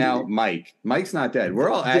that's right like now? Mike. Mike's not dead. We're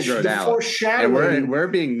all the aggroed out. And foreshadowing. we're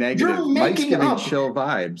being negative. You're Mike's making giving up. chill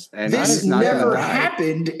vibes. And This he's not never gonna die.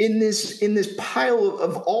 happened in this pile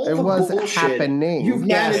of all It the was bullshit. happening. You've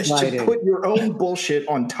managed to Gaslighting. put your own bullshit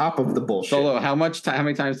on top of the bullshit. Solo, how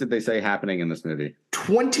many times did they say happening in this movie?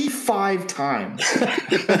 25 times.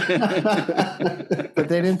 But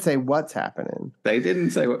they didn't say what's happening. They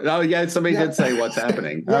didn't say. Oh yeah, somebody did say what's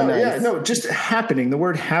happening. No, nice. yeah, no, just happening. The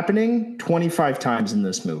word happening 25 times in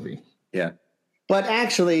this movie. Yeah. But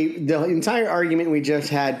actually, the entire argument we just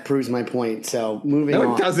had proves my point. So moving No,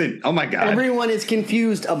 on. it doesn't. Oh my god. Everyone is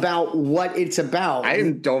confused about what it's about.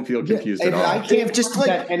 I don't feel confused at If all. I can't Just put like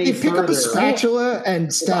that any you pick up further. a spatula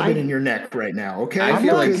and stab it in your neck right now, okay? I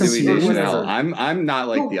feel like Because Dewey you're- Deschanel. I'm not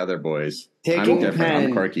like the other boys. Take I'm a different. I'm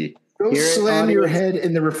pen. quirky. Go Here, slam your audience. head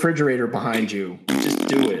in the refrigerator behind you. Just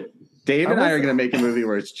do it. Dave and I are going to make a movie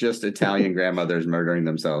where it's just Italian grandmothers murdering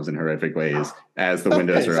themselves in horrific ways as the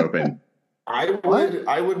windows are open. I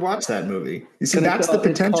would watch that movie. You see, It's that's the called-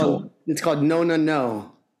 potential. It's called No No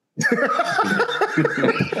No.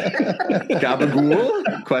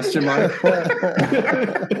 Gabagool? Question mark.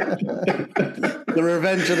 The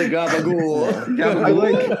Revenge of the Gabagool.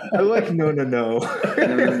 I like no. No.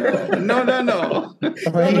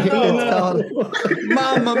 It's called,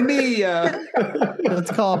 Mamma mia.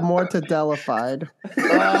 it's called Mortadelified.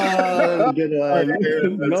 Oh, good one. That's a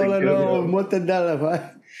No No good No. one.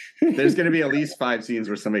 Mortadella. There's going to be at least 5 scenes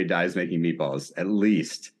where somebody dies making meatballs. At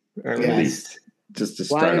least. At Yes. least. Just to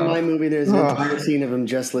Why start in my off. movie there's an entire scene of him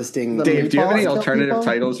just listing. The Dave, do you have any Meatballs, alternative people?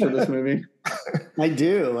 titles for this movie? I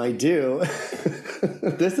do.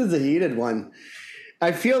 This is a heated one.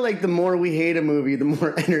 I feel like the more we hate a movie, the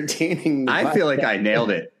more entertaining. the I feel like podcast I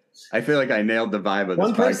nailed it. I feel like I nailed the vibe of this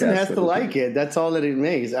One person podcast has with to this. like it. That's all that it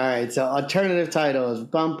makes. All right. So alternative titles.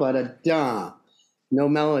 Bum ba da da. No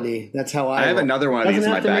melody. That's how I. I have roll. another one of these Doesn't in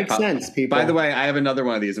my have to back make pocket. sense, people. By the way, I have another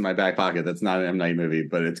one of these in my back pocket. That's not an M. Night movie,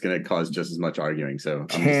 but it's going to cause just as much arguing. So I'm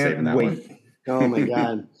just saving Can't that wait. one. Oh my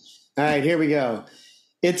god. All right, here we go.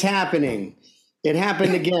 It's happening. It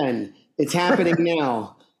happened again. It's happening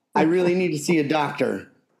now. I really need to see a doctor.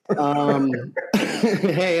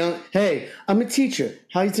 Hey, I'm a teacher.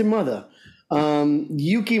 How's your mother?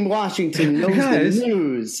 Yuki Washington knows Guys. the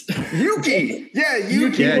news. Yuki! Yeah,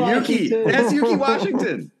 Yuki! Yeah, Yuki. Washington. That's Yuki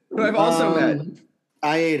Washington, who I've also met.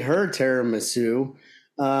 I ate her tiramisu.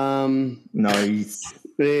 Nice.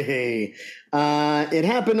 Hey, it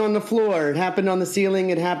happened on the floor. It happened on the ceiling.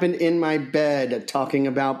 It happened in my bed talking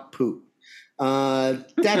about poop.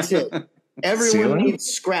 That's it. Everyone Ceiling? needs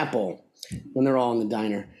Scrapple when they're all in the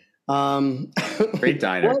diner. Great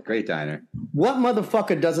diner. What? Great diner. What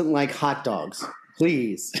motherfucker doesn't like hot dogs?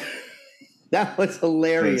 Please. That was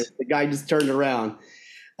hilarious. Please. The guy just turned around.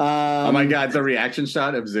 Oh my God, the reaction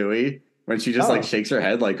shot of Zooey when she just like shakes her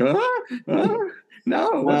head like, no,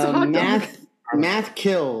 what's a hot dog? Math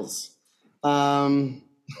kills.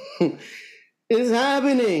 Is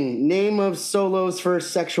happening. Name of Solo's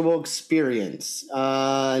first sexual experience.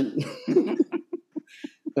 Dying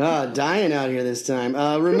out here this time.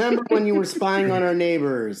 Remember when you were spying on our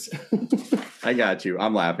neighbors? I got you.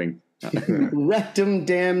 I'm laughing. Wrecked him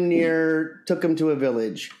damn near, took him to a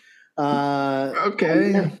village.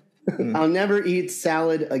 Okay. I'll never eat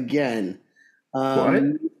salad again. What?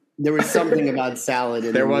 There was something about salad.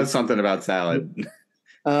 In There the was something about salad.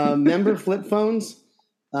 remember flip phones?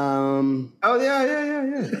 Oh,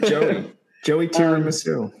 yeah. Joey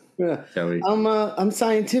Tiramisu. Yeah. Joey. I'm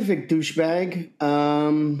scientific, douchebag.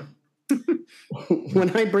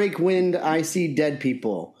 When I break wind, I see dead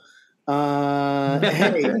people.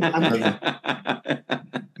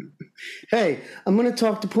 Hey, I'm gonna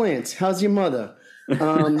talk to plants. How's your mother?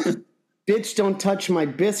 Bitch, don't touch my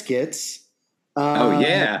biscuits. Oh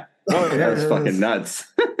yeah. That was fucking nuts.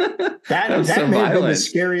 That was may so have been the violent.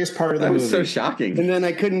 scariest part of the That movie. was so shocking. And then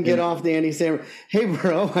I couldn't get off the Andy Samberg. Hey,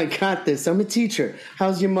 bro, I got this. I'm a teacher.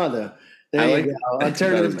 How's your mother? There I you like- go.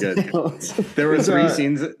 that was good. Alternatives. There were Was, 3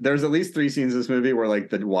 scenes. There's at least 3 scenes in this movie where like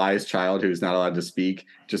the wise child who's not allowed to speak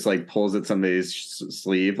just like pulls at somebody's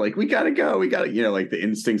sleeve, like we gotta go, like the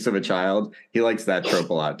instincts of a child. He likes that trope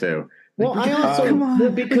a lot too. Well, I also Come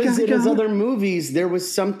on, because we in his gotta go. other movies there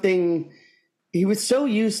was something. He was so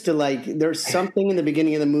used to like there's something in the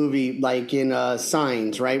beginning of the movie, like in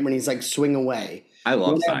Signs, right when he's like swing away. I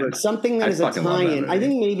love Whatever, Signs. something that I is a fucking love that tie-in. I movie.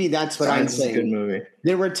 think maybe that's what I'm Signs is a good saying. movie.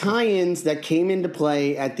 There were tie-ins that came into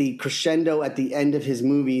play at the crescendo at the end of his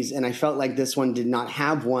movies, and I felt like this one did not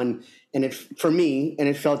have one. And it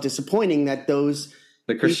felt disappointing that those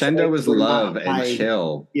The crescendo was Easter eggs were love not and tied.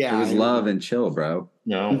 chill. Yeah, It was I know. love and chill, bro.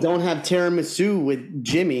 No. Don't have tiramisu with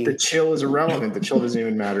Jimmy. The chill is irrelevant. The chill doesn't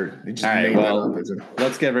even matter. They just All right, made that well, up as a-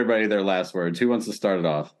 let's give everybody their last words. Who wants to start it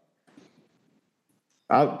off?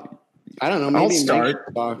 I don't know. Maybe I'll Mike start.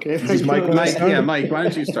 should talk. Is Mike Mike, Mike, why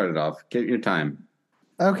don't you start it off? Get your time.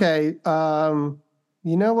 Okay.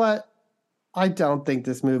 You know what? I don't think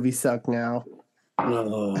this movie sucked now.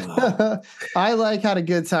 I had a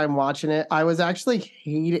good time watching it. I was actually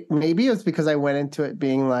hating. Maybe it was because I went into it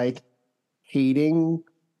being like hating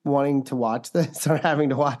wanting to watch this or having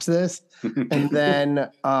to watch this, and then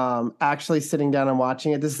actually sitting down and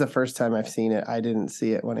watching it. This is the first time I've seen it. I didn't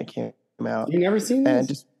see it when it came out. You never seen this? And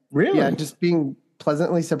just Really? yeah, just being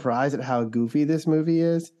pleasantly surprised at how goofy this movie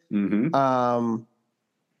is. Mm-hmm. All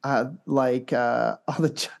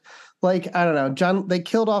the I don't know, John. They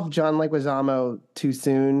killed off John Leguizamo too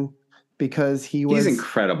soon because he's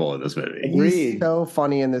incredible in this movie. He's Agreed. so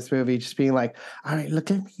funny in this movie, just being like, "All right, look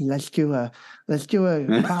at me. Let's do a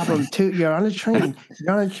problem too. You're on a train.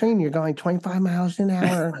 You're going 25 miles an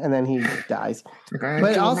hour," and then he dies.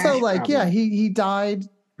 But also, he died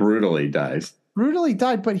Brutally dies. brutally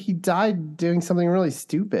died, but he died doing something really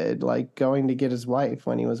stupid, like going to get his wife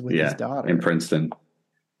when he was with his daughter in Princeton.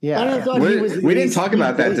 Yeah, We didn't talk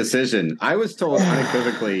about that decision. I was told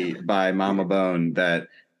unequivocally by Mama Bone that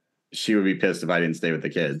she would be pissed if I didn't stay with the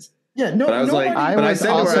kids. Yeah, no, But I was nobody- like- I But I was said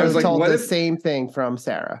to her, also I was like, told what the if- same thing from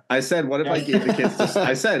Sarah. I said, what if I gave the kids to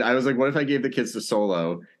I was like, what if I gave the kids to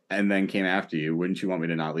Solo and then came after you? Wouldn't you want me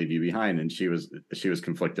to not leave you behind? And she was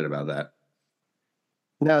conflicted about that.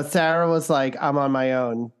 No, Sarah was like, "I'm on my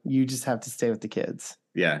own. You just have to stay with the kids."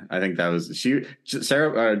 Yeah, I think that was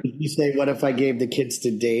Sarah. Did you say, what if I gave the kids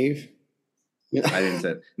to Dave? I didn't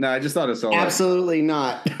say. No, I just thought of Solo. Absolutely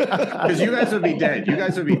not. Because you guys would be dead. You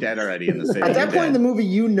guys would be dead already in the city. At that You're point in the dead. movie,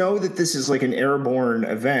 you know that this is like an airborne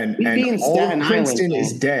event, We'd be in and all Staten of Princeton Island,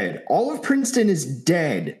 is man. dead. All of Princeton is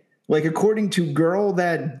dead. Like according to girl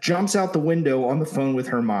that jumps out the window on the phone with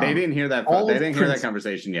her mom. They didn't hear that. All They of didn't hear that Princeton-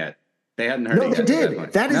 conversation yet. They hadn't heard No, it they yet. did. At that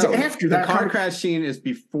point. That is after the that car car- crash scene is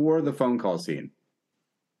before the phone call scene.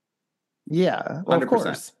 Yeah, well, of 100%.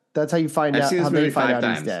 course. That's how you find I've out seen this how they movie find 5 out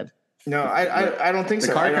times. he's dead. No, I don't think The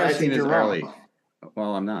so. car I crash think scene is you're wrong. early.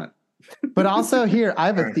 Well, I'm not. But also here, I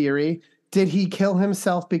have a theory. Did he kill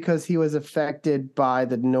himself because he was affected by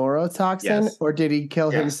the neurotoxin, Yes. or did he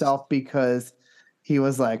kill Yes. himself because he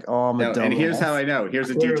was like, "Oh, I'm a No, dumbass"? and here's how I know. Here's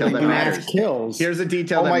a Clearly detail that Math matters. kills. Here's a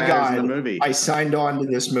detail Oh that my matters god! in the movie. I signed on to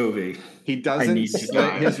this movie. He I doesn't need to split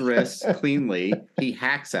die. his wrists cleanly. He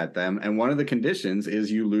hacks at them, and one of the conditions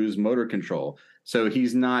is you lose motor control. So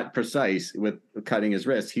he's not precise with cutting his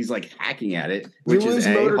wrists. He's like hacking at it, which is lose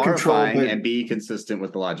A, motor control, horrifying, but- and B, consistent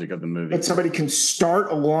with the logic of the movie. But somebody can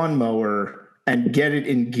start a lawnmower and get it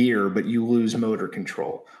in gear, but you lose motor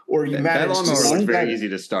control, or you That manage lawnmower to was sink very that- easy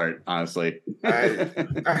to start, honestly.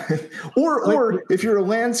 or if you're a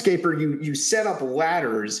landscaper, you set up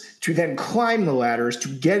ladders to then climb the ladders to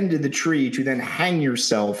get into the tree to then hang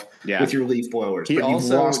yourself Yeah. with your leaf blowers. He but you've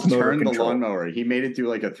also lost motor turned the control. lawnmower. He made it do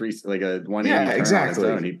like a 180 Yeah, turn exactly.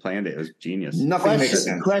 on its own. He planned it. It was genius. Nothing makes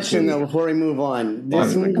sense. Question though, before we move on,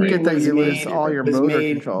 this Well, movie Get that was you lose made- all your was motor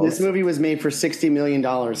made- controls. This movie was made for $60 million.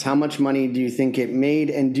 How much money do you think it made,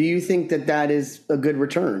 and do you think that is a good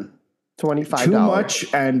return? $25. Too much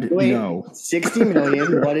and Wait, no. 60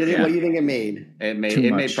 million. What did it? Yeah. What do you think it made? It made Too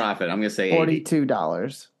made much. profit. I'm gonna say 80.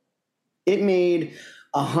 $42. It made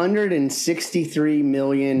 163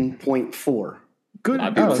 million point four. Good,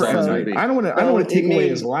 I'd good be for so- him. I don't want to. I Oh, don't want it to take away made-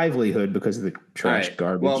 his livelihood because of the All trash right.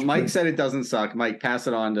 garbage. Well, Mike but- said it doesn't suck. Mike, pass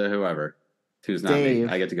it on to whoever. Who's not me.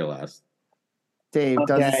 Dave. I get to go last. Dave,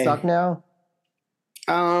 does it Okay. suck now?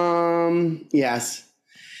 Yes.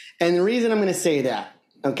 And the reason I'm going to say that,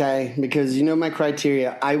 okay, because you know my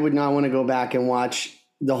criteria, I would not want to go back and watch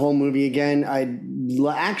the whole movie again. I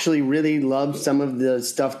actually really loved some of the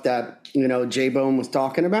stuff that, J-Bone was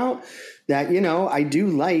talking about, that, I do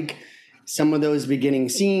like some of those beginning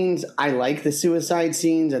scenes. I like the suicide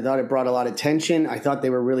scenes. I thought it brought a lot of tension. I thought they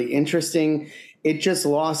were really interesting. It just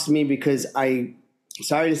lost me because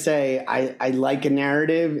sorry to say, I like a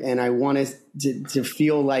narrative and I wanted to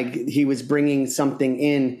feel like he was bringing something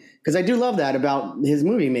in, because I do love that about his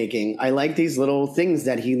movie making. I like these little things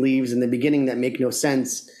that he leaves in the beginning that make no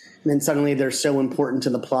sense. And then suddenly they're so important to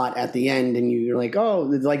the plot at the end. And you're like,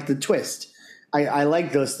 oh, it's like the twist. I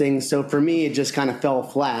like those things. So for me, it just kind of fell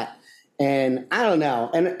flat. And I don't know.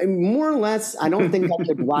 And more or less, I don't think I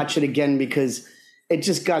could watch it again because it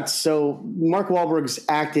just got so Mark Wahlberg's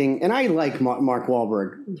acting, and I like Mark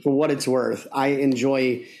Wahlberg for what it's worth. I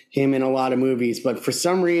enjoy him in a lot of movies, but for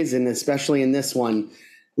some reason, especially in this one,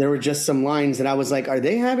 there were just some lines that I was like, are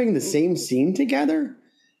they having the same scene together?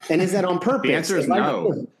 And is that on purpose? The answer is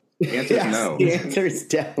no. The answer is no. The answer is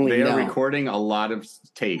definitely They no. are recording a lot of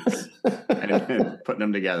takes and putting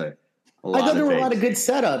them together. I thought there were a lot of good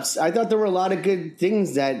setups. I thought there were a lot of good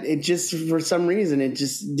things that it just, for some reason, it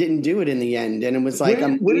just didn't do it in the end. And it was like,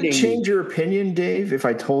 would it change your opinion, Dave, if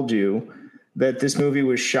I told you that this movie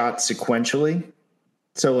was shot sequentially?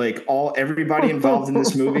 So like everybody involved in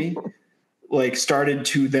this movie like started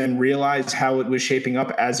to then realize how it was shaping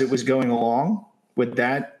up as it was going along. Would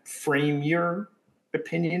that frame your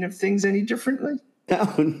opinion of things any differently?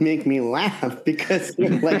 That would make me laugh because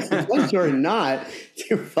like once or not,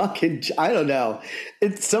 you're fucking, I don't know.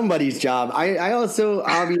 It's somebody's job. I also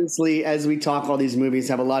obviously, as we talk all these movies,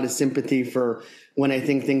 have a lot of sympathy for when I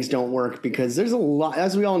think things don't work, because there's a lot,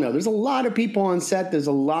 as we all know, there's a lot of people on set. There's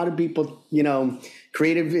a lot of people,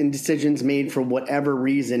 creative and decisions made for whatever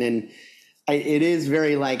reason. And it is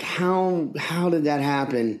very like, how did that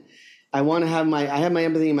happen? I have my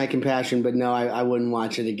empathy and my compassion, but no, I wouldn't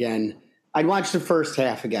watch it again. I'd watch the first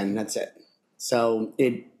half again. That's it. So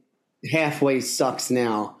it halfway sucks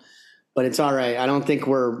now, but it's all right. I don't think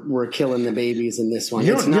we're killing the babies in this one.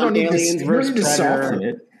 It's not Aliens versus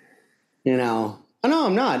Predator. No,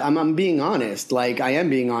 I'm not. I'm being honest. Like, I am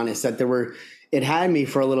being honest that it had me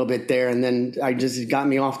for a little bit there, and then it got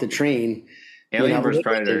me off the train. Alien versus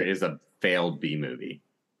Predator is a failed B movie.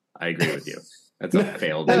 I agree with you. That's a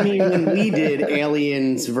failed. I mean, when we did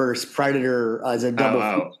Aliens versus Predator as a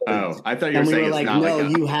double, I thought you were saying we were like, no,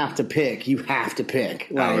 you have to pick. You have to pick.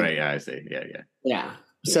 Like, right, yeah, I see, yeah.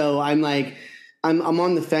 So I'm like, I'm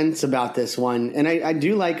on the fence about this one, and I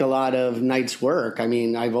do like a lot of Knight's work. I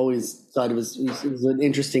mean, I've always thought it was an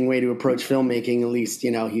interesting way to approach filmmaking. At least he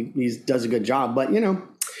does a good job. But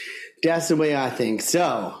that's the way I think.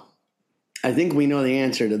 So I think we know the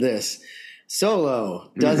answer to this.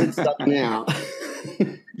 Solo, does it suck now?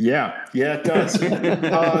 Yeah, it does.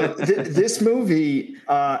 This movie,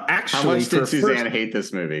 actually, how much did Suzanne hate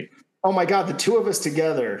this movie? Oh my God, the two of us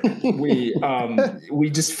together, we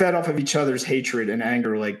just fed off of each other's hatred and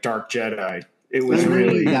anger like Dark Jedi. It was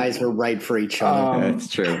really, you guys were right for each other. That's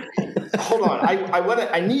true. Hold on,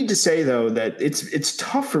 I need to say though that it's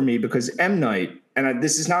tough for me because M. Night, and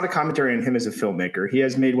this is not a commentary on him as a filmmaker. He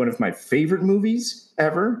has made one of my favorite movies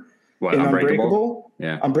ever. What, Unbreakable?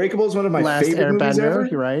 Yeah, Unbreakable is one of my favorite movies ever.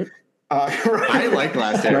 You're right. Right. I like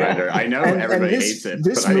Last Airbender. I know everybody hates it.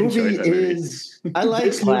 This but movie I is. I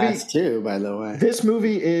like Glass too, by the way. This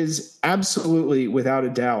movie is absolutely, without a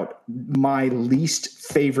doubt, my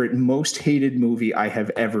least favorite, most hated movie I have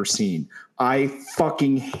ever seen. I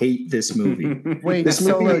fucking hate this movie. Wait,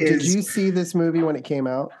 Solo, did you see this movie when it came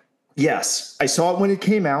out? Yes, I saw it when it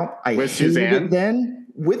came out. I hated Suzanne? it then.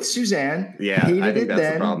 With Suzanne. Yeah, I think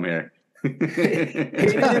that's the problem here. Hated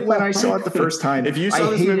it when I saw it the first time. If you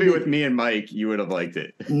saw this movie with me and Mike, you would have liked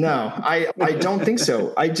it. No, I don't think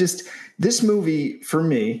so. This movie for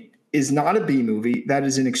me is not a B movie. That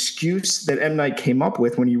is an excuse that M. Night came up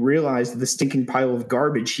with when he realized the stinking pile of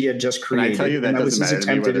garbage he had just created. Can I tell you that doesn't matter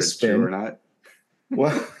to me whether it's true or not?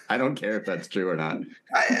 Well, I don't care if that's true or not.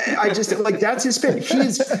 I just like that's his spin.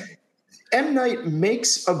 M. Night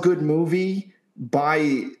makes a good movie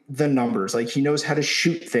by the numbers. Like, he knows how to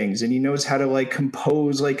shoot things, and he knows how to like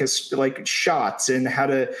compose like shots, and how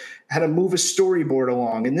to move a storyboard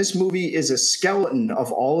along. And this movie is a skeleton of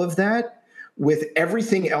all of that, with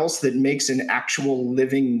everything else that makes an actual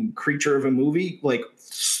living creature of a movie like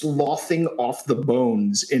slothing off the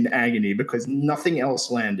bones in agony because nothing else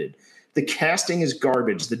landed. The casting is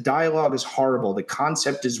garbage. The dialogue is horrible. The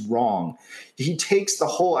concept is wrong. He takes the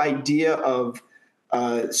whole idea of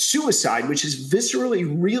suicide, which is viscerally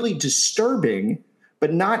really disturbing,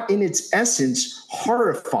 but not in its essence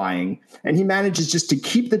horrifying. And he manages just to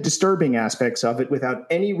keep the disturbing aspects of it without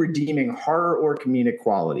any redeeming horror or comedic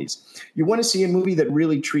qualities. You want to see a movie that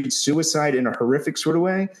really treats suicide in a horrific sort of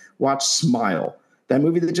way? Watch Smile. That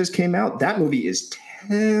movie that just came out, that movie is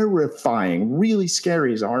terrifying, really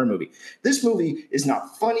scary as a horror movie. This movie is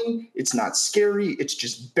not funny. It's not scary. It's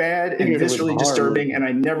just bad and viscerally disturbing, and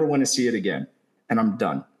I never want to see it again. And I'm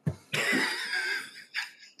done.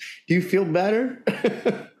 Do you feel better?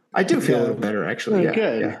 I do feel a little better, actually. Yeah,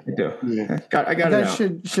 good. Yeah, I do. Yeah. I got it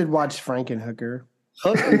out. Should watch Frankenhooker.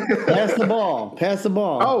 Pass the ball. Pass the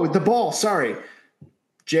ball. Oh, the ball. Sorry.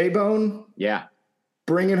 J-Bone. Yeah.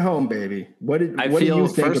 Bring it home, baby. What do you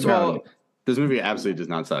think first about of all, it? This movie absolutely does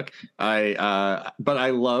not suck. But I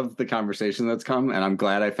love the conversation that's come, and I'm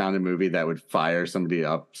glad I found a movie that would fire somebody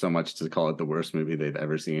up so much to call it the worst movie they've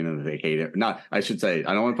ever seen, and that they hate it. Not, I should say,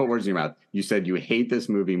 I don't want to put words in your mouth. You said you hate this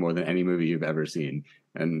movie more than any movie you've ever seen,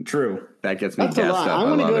 and True. That gets me That's a gassed lot. up. I'm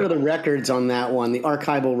going to love go it. to the records on that one, the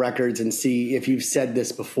archival records, and see if you've said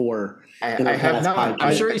this before. I have not.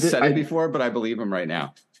 I'm sure he said I- it before, but I believe him right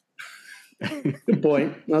now. Good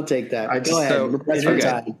point. I'll take that. Go ahead. so- Repress your okay.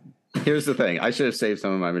 time. Here's the thing. I should have saved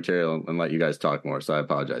some of my material and let you guys talk more, so I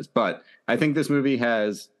apologize. But I think this movie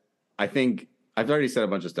has, I've already said a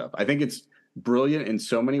bunch of stuff. I think it's brilliant in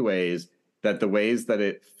so many ways that the ways that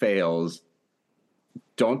it fails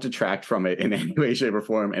don't detract from it in any way, shape, or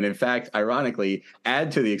form. And in fact, ironically,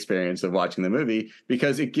 add to the experience of watching the movie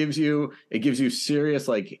because it gives you serious,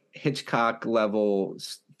 like Hitchcock level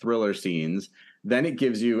thriller scenes. Then it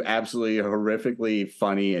gives you absolutely horrifically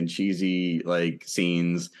funny and cheesy like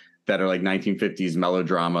scenes that are like 1950s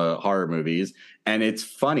melodrama horror movies. And it's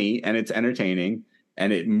funny and it's entertaining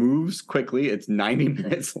and it moves quickly. It's 90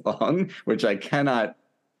 minutes long, which I cannot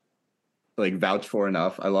like vouch for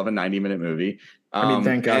enough. I love a 90-minute movie.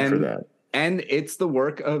 Thank God for that. And it's the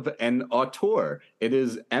work of an auteur. It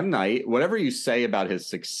is M. Night. Whatever you say about his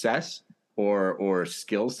success or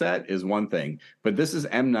skill set is one thing, but this is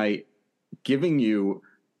M. Night giving you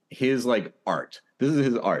his like art. This is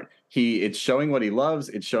his art. It's showing what he loves.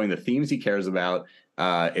 It's showing the themes he cares about.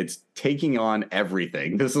 It's taking on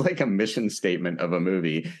everything. This is like a mission statement of a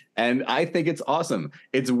movie. And I think it's awesome.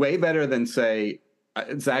 It's way better than, say,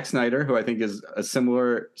 Zack Snyder, who I think is a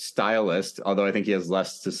similar stylist, although I think he has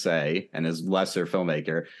less to say and is lesser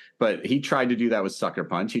filmmaker. But he tried to do that with Sucker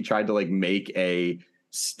Punch. He tried to like make a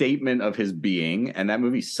statement of his being, and that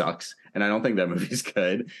movie sucks. And I don't think that movie's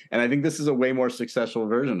good. And I think this is a way more successful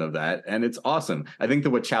version of that. And it's awesome. I think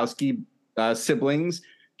the Wachowski siblings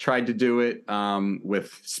tried to do it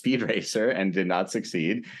with Speed Racer and did not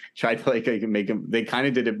succeed. Tried to like make them. They kind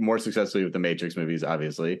of did it more successfully with the Matrix movies,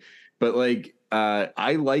 obviously. But like,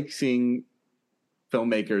 I like seeing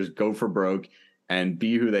filmmakers go for broke and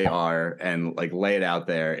be who they are and like lay it out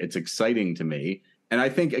there. It's exciting to me. And I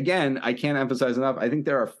think, again, I can't emphasize enough. I think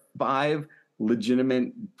there are 5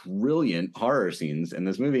 legitimate, brilliant horror scenes in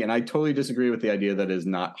this movie. And I totally disagree with the idea that it's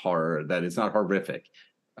not horror, that it's not horrific.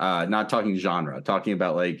 Not talking genre, talking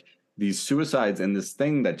about like these suicides and this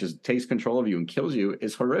thing that just takes control of you and kills you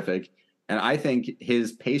is horrific. And I think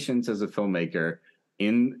his patience as a filmmaker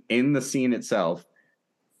in the scene itself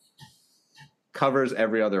covers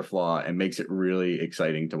every other flaw and makes it really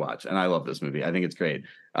exciting to watch. And I love this movie. I think it's great.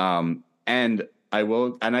 And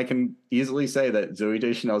I can easily say that Zooey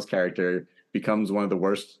Deschanel's character becomes one of the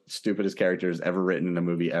worst, stupidest characters ever written in a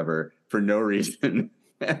movie ever for no reason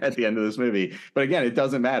at the end of this movie. But again, it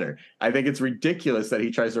doesn't matter. I think it's ridiculous that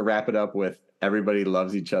he tries to wrap it up with everybody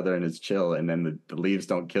loves each other and is chill, and then the leaves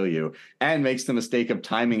don't kill you, and makes the mistake of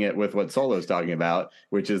timing it with what Solo's talking about,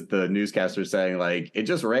 which is the newscaster saying like it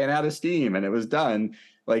just ran out of steam and it was done.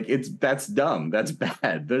 Like that's dumb. That's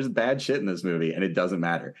bad. There's bad shit in this movie, and it doesn't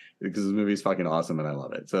matter because this movie is fucking awesome, and I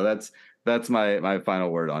love it. So that's my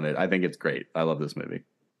final word on it. I think it's great. I love this movie.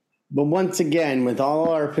 But once again, with all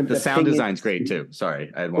our The sound design's great too. Sorry,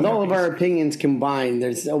 I had one. With more all of piece. our opinions combined,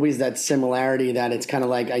 there's always that similarity that it's kind of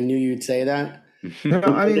like I knew you'd say that. No,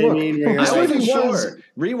 I mean, look, I this wasn't movie was- sure.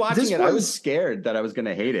 Rewatching this it, I was was- scared that I was going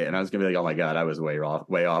to hate it, and I was going to be like, "Oh my god, I was way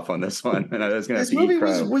off on this one," and I was going to have This to movie eat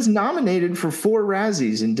crow. was nominated for 4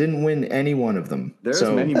 Razzies and didn't win any one of them. There's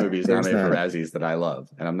So, many movies there's nominated for that. Razzies that I love,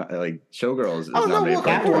 and I'm not like Showgirls is Oh, no, nominated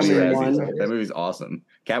well, for Catwoman Razzies. won. That movie's awesome.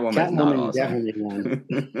 Catwoman's not Catwoman awesome. definitely won.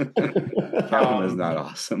 Catwoman's not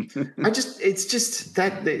awesome. It's just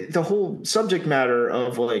that the whole subject matter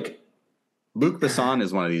of like, Luc Besson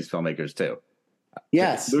is one of these filmmakers too.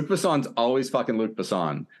 Yes. Luc Besson's always fucking Luc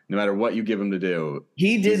Besson, no matter what you give him to do.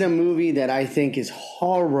 He did a movie that I think is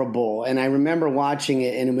horrible, and I remember watching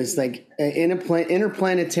it, and it was like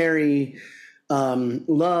interplanetary love.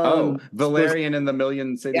 Oh, Valerian and the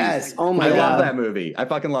Million Cities. Yes. Oh my I god. love that movie. I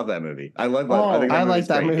fucking love that movie. I love that. Oh, I think I that like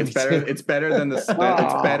that great. movie It's better. too. It's better than the. It's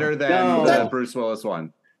Oh, better than no. the Bruce Willis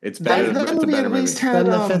one. It's better. that It's a movie better at least movie. had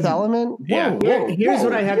Then the Fifth Element. Yeah. Here's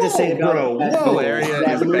what I have to say about bro. that. Whoa. Valeria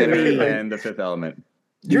that is better movie. than The Fifth Element.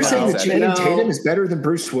 You're No, saying that Channing no. Tatum is better than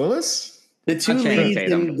Bruce Willis? The two Not Channing leads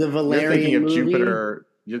Tatum. in the You're Valerian thinking of movie. Jupiter.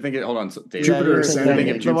 You're thinking. Hold on, Dave. Jupiter you're Ascending.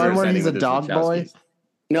 thinking Of the one where Ascending he's a with the dog boy. Wachowskis.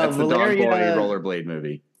 No, That's the dog boy Valeria. rollerblade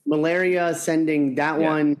movie. Valeria Ascending. That Yeah.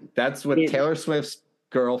 one. That's with It- Taylor Swift's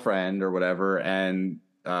girlfriend or whatever, and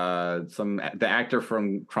the actor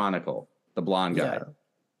from Chronicle, the blonde guy. Yeah.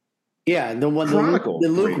 Yeah, the one, Chronicle, the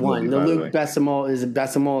Luke great one, movie, the by the way. Luke Bessemer is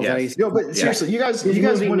Bessemer. Yes. No, but seriously, you guys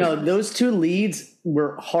No, those two leads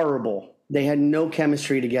were horrible. They had no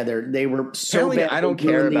chemistry together. They were so Apparently, bad. I don't they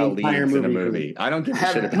care ruined the about entire leads in a for me. movie. I don't give a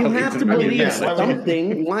Have- shit about You leads have to in a movie. believe yeah,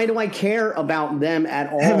 something. Why do I care about them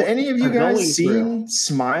at all? Have any of you Going guys seen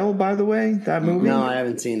Smile, by the way? That movie? No, I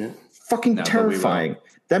haven't seen it. Fucking No, but we will. terrifying.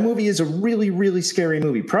 That movie is a really, really scary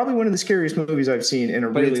movie. Probably one of the scariest movies I've seen in a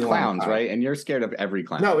But really it's long clowns, time. right? And you're scared of every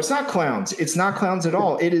clown. No, it's not clowns. It's not clowns at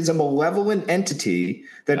all. It is a malevolent entity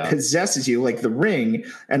that possesses you, like the Ring.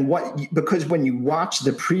 And because when you watch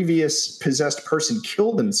the previous possessed person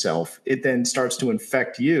kill themselves, it then starts to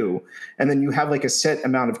infect you. And then you have like a set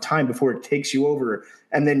amount of time before it takes you over.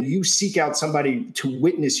 And then you seek out somebody to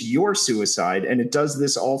witness your suicide. And it does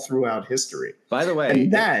this all throughout history. By the way,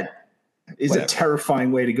 And that is Whatever. a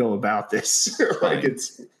terrifying way to go about this. Like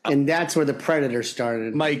it's And that's where the Predator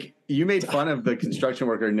started. Mike, you made fun of the construction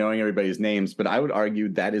worker knowing everybody's names, but I would argue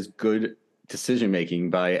that is good decision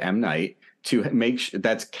making by M. Night to make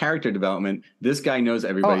that's character development. This guy knows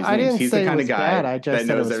everybody's I names. didn't He's say the it kind of was guy bad. I just that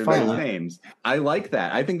said it knows was everybody's funny. names. I like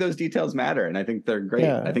that. I think those details matter, and I think they're great.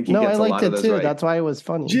 Yeah. I think he no, gets I a lot liked of it those too. right. That's why it was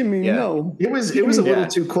funny. Jimmy, Yeah. no. It was a little Yeah.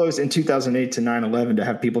 too close in 2008 to 9/11 to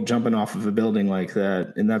have people jumping off of a building like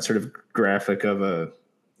that in that sort of graphic of a.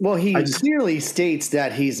 Well, he I just- clearly states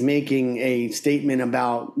that he's making a statement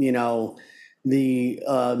about, the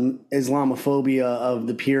Islamophobia of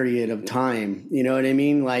the period of time. You know what I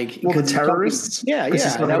mean? Like, Well, the 'cause he's talking- terrorists. Yeah, 'Cause he's yeah.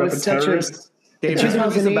 talking That about was the such terrorists. Dave, in this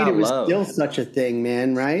movie's 2008, about it was love. still such a thing,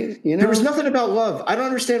 man. Right? There was nothing about love. I don't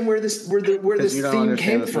understand where this Because you don't theme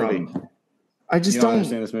understand came this from. movie. I just You don't don't.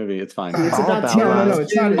 understand this movie. It's fine. It's All about about No, love.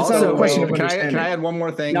 it's not. It's not Also, a question of can I understanding. add one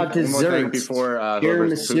more thing? Now, One more thing desserts. before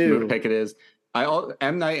whoever's Tiramisu. who pick it is.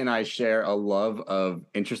 M. Night and I share a love of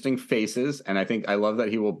interesting faces, and I think I love that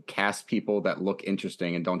he will cast people that look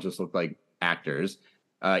interesting and don't just look like actors.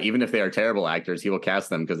 Even if they are terrible actors, he will cast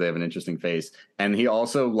them because they have an interesting face. And he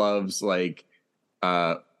also loves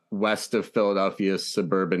west of Philadelphia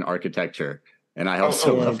suburban architecture, and I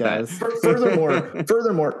also yeah, love he that. does.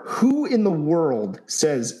 Furthermore, who in the world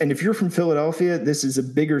says? And if you're from Philadelphia, this is a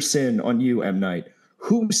bigger sin on you, M. Night.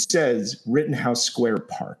 Who says Rittenhouse Square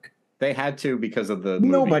Park? They had to because of the movie,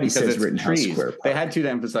 Nobody because says it's Rittenhouse trees. Square Park. They had to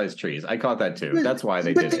emphasize trees. I caught that too. That's why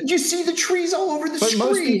they did it. You see the trees all over the But screen.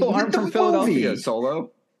 most people with aren't the from Philadelphia, movie. Solo.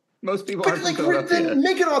 Most people But aren't like, from Philadelphia. then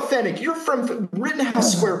make it authentic. You're from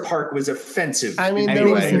Rittenhouse Square Park was offensive. I mean, Anyway,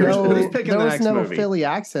 who's picking there the was next no movie? Philly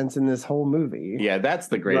accents in this whole movie. Yeah, that's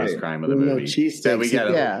the greatest Right. crime of the No movie. cheesesteaks. That we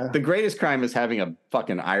got. Yeah. The greatest crime is having a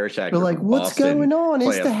fucking Irish actor. They're like, from "What's Boston going on?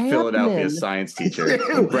 play It's a the Philadelphia happening." science teacher.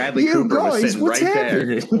 You- Bradley you Cooper was guys, sitting what's right there.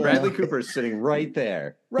 happening? Bradley Cooper is sitting right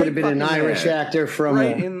there. Could have been an fucking Irish there. actor from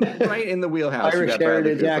right in the wheelhouse. You Irish got Bradley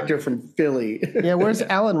heritage Cooper. actor from Philly. Yeah, where's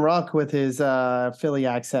Alan Ruck with his Philly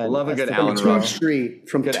accent? Love a good That's the Alan big Ruck. Tube Street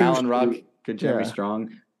from Good Tube Alan Ruck. Street. Good Jeremy Yeah. Strong.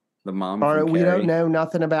 The mom. All right, from we Carrie. don't know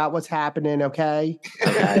nothing about what's happening. Okay.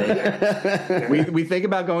 We think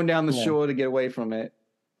about going down the Yeah. shore to get away from it.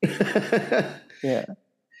 Yeah.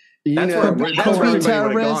 That's where everybody would have gone.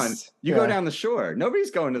 terrorists. You go Yeah. down the shore.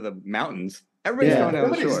 Nobody's going to the mountains. Everybody's Yeah. going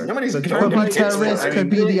down the shore. Nobody's The going Turnpike to terrorists I mean, could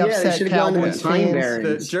be the yeah, they upset should've gone to the Cowboys Pine fans.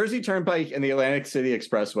 Barrens. The Jersey Turnpike and the Atlantic City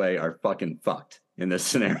Expressway are fucking fucked in this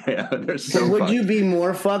scenario. They're so So would fucked. you be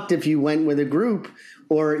more fucked if you went with a group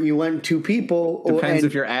or you went two people? Depends and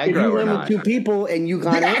if you're If aggro you or went not. with two people and you The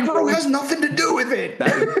got aggro has nothing to do with it.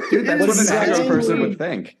 Dude, that's what an Exactly. aggro person would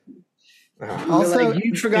think. Also, like,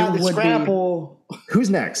 you forgot it the would be- scrapple. Who's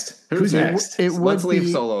next? Who's next? It would Let's leave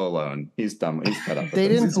be- Solo alone. He's dumb. He's fed up. with They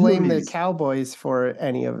this. didn't blame the movies. Cowboys for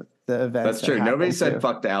any of the events. That's that true. Nobody happened, said too.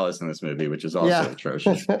 fuck Dallas in this movie, which is also Yeah.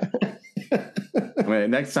 atrocious. I mean,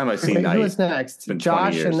 next time I see Wait, Night, who was next? been 20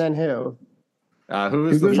 Josh years. and then who? who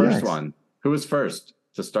was Who the goes first next? one? Who was first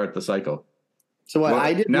to start the cycle? So what? Well,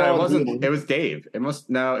 I did no, Raw it wasn't. Deal. It was Dave. It was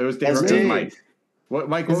Dave. That's It was Dave. Mike.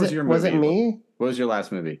 Mike, what Is was it- your movie? was it me? What was your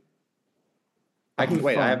last movie? I can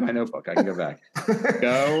wait. I have my notebook. I can go back.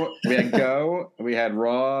 Go. We had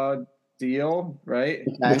Raw Deal, right?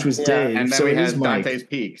 Which was Yeah. Dave. And then so we it is had Mike. Dante's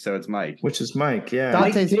Peak. So it's Mike. Which is Mike, yeah.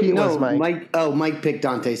 Dante's Mike, Peak no, was Mike. Mike picked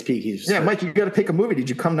Dante's Peak. He's Yeah, Mike, you got to pick a movie. Did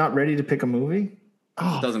you come not ready to pick a movie?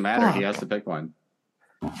 Oh, It doesn't matter. fuck. He has to pick one.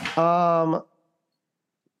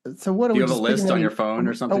 So what are Do we you have a just list picking on any- your phone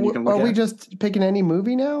or something Are, you can look are we at? just picking any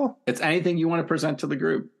movie now? It's anything you want to present to the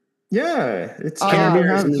group. Yeah, it's Can't be Cameron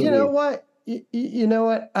Harris. You know what? You know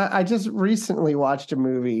what? I just recently watched a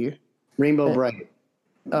movie, Rainbow Bright.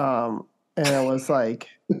 and I was like,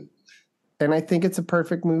 and I think it's a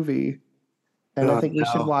perfect movie, and I Oh, think we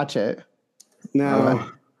should no. watch it. No,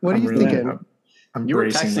 What are I'm you really- thinking? I'm You were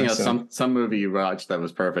bracing texting us myself. some movie you watched that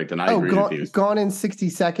was perfect, and I agreed with you. Gone in 60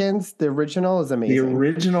 Seconds. The original is The amazing.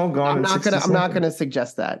 original Gone in 60 I'm not Seconds. gonna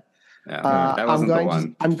suggest that. Yeah, that wasn't the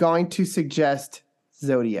one. I'm going to suggest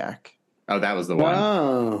Zodiac Oh, that was the one.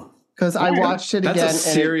 Oh, because I watched it That's again. a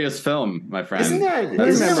serious film, my friend. Isn't that That's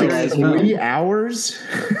isn't a that like serious 3 film. hours?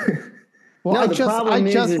 Well, No, I the problem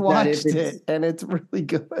is just that watched if it's- it, and it's really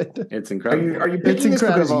good. It's Are incredible. you picking this because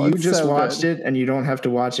incredible. you It's just so watched good. it and you don't have to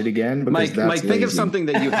watch it again? Because Mike, think of lazy. something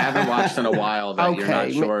that you haven't watched in a while that you're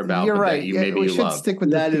not sure about, You're but right. that you maybe we you should love. stick with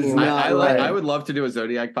That the is theme. not right. I would love to do a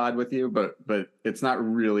Zodiac pod with you, but it's not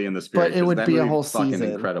really in the spirit. But it 'cause would that be a movie whole was fucking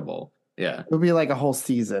season. incredible. Yeah. It would be like a whole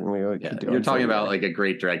season. We Yeah. could do. You're on talking about Zodiac. like a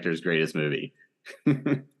great director's greatest movie.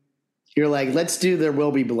 you're like, let's do There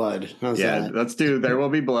Will Be Blood. How's Yeah, that? let's do There Will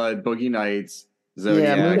Be Blood, Boogie Nights,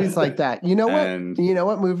 Zodiac. Yeah, movies like that. You know what? And- You know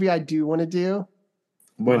what movie I do want to do?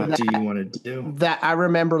 What do you want to do? That I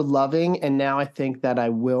remember loving, and now I think that I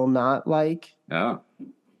will not like. Oh.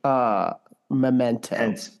 Memento.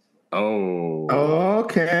 And, Oh.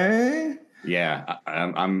 okay. Yeah.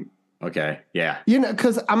 I'm okay. Yeah. You know,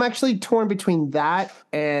 because I'm actually torn between that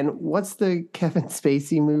and what's the Kevin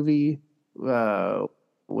Spacey movie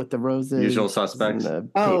with the roses? Usual Suspects? and the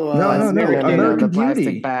Oh, No, American the plastic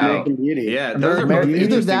Beauty. bag. American Beauty. Yeah, those are both Either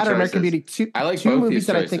interesting that or choices. American Beauty. Two, I like two both movies these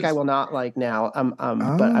that I think I choices. will not like now.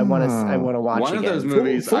 But I want to watch One of again. those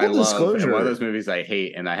movies Full I love, and disclosure. one of those movies I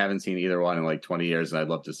hate, and I haven't seen either one in like 20 years, and I'd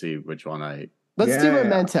love to see which one I. Let's do Yeah.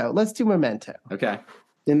 Memento. Let's do Memento. Okay.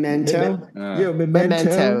 Memento. Yo, Memento.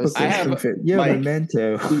 Mementos. I have- Yo, Mike.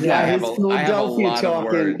 Memento. Yeah, I have his a Philadelphia lot of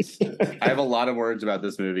talking. words. I have a lot of words about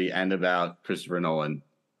this movie and about Christopher Nolan.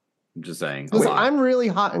 I'm just saying. A Listen, lot. I'm really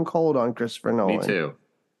hot and cold on Christopher Nolan. Me too.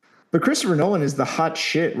 But Christopher Nolan is the hot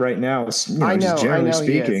shit right now. I know, just generally he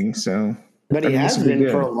is. speaking. So, But he I mean, has this would be been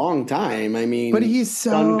good. for a long time. I mean, But he's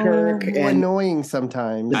so Dunkirk and annoying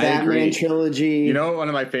sometimes. the I Batman agree. trilogy. You know, one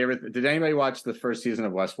of my favorite. Did anybody watch the first season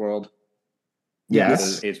of Westworld?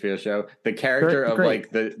 yes. The HBO show. The character of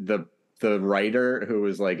Great. like the writer who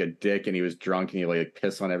was like a dick and he was drunk and he like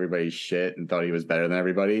pissed on everybody's shit and thought he was better than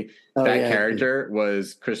everybody. Oh, That yeah. character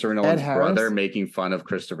was Christopher Nolan's Harris? brother making fun of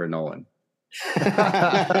Christopher Nolan.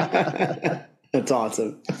 That's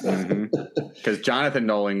awesome. Because Jonathan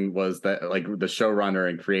Nolan was the showrunner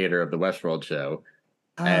and creator of the Westworld show.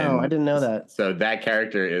 Oh, And I didn't know that. So that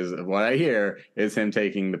character is what I hear is him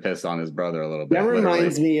taking the piss on his brother a little bit. That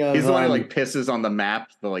reminds literally. me of. He's the one who like pisses on the map,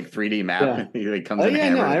 the like 3D map. Yeah. He like comes Oh in yeah,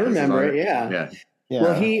 hammered no, I and pisses remember on it. Yeah. Yeah. Yeah.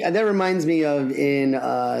 Well, that reminds me of in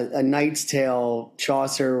A Knight's Tale,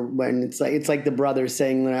 Chaucer, when it's like the brother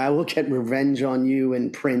saying, "I will get revenge on you in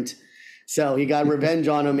print." So he got revenge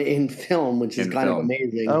on him in film, which is In kind of film.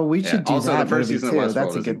 amazing. Oh, we Yeah. should do Also, that the first movie season of too. Westworld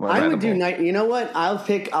That's a is good one. I would do incredible. Night. You know what?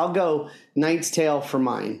 I'll go Knight's Tale for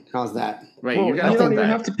mine. How's that? Wait, Well, you you gotta don't think even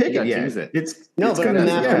that. have to pick You it gotta yet. tease it. It's No, it's but gonna I'm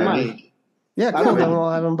after yeah. Mike. Yeah, I cool. would- Then we'll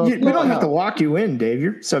have them both. We don't have to go. lock you in, Dave.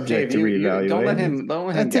 You're subject Dave, to you reevaluate. don't let him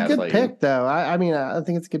That's a good gaslight pick, you. though. I mean, I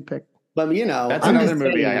think it's a good pick. But you know, That's I'm another just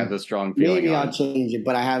movie I saying, have the strong feeling Maybe on. I'll change it,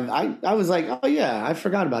 but I was like, oh yeah, I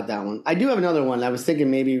forgot about that one. I do have another one. I was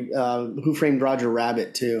thinking maybe Who Framed Roger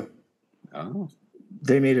Rabbit too. Oh.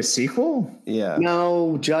 They made a sequel? Yeah.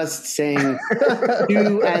 No, just saying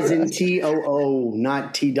two as in TOO,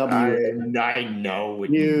 not TW. I know. What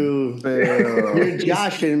You're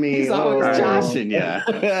joshing me. He's always Oh. joshing you.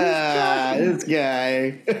 This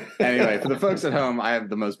guy. Anyway, for the folks at home, I have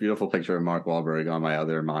the most beautiful picture of Mark Wahlberg on my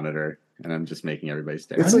other monitor, and I'm just making everybody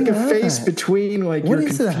stare. It's I like a didn't know face that. between like What you're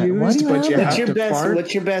is that? confused, Why do you but have you that? have to fart.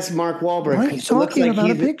 What's your best Mark Wahlberg? Why are you 'Cause it looks talking like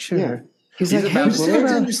about a he's- picture? yeah. He's He's like, about hey, to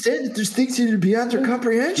bro, understand that there's things that are beyond your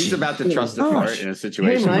comprehension. He's about to trust a Oh, fart in a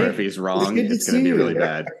situation Mike. where if he's wrong, It's good to it's going to see be you. really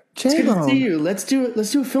bad. it's good to see J-Bone. you. Let's do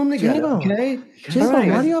a film together, J-Bone. okay? J-Bone, All right.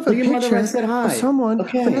 why do you have a Tell your mother picture I said hi. of someone,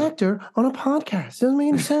 Okay. an actor, on a podcast? Doesn't make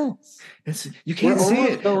any sense. You We're can't see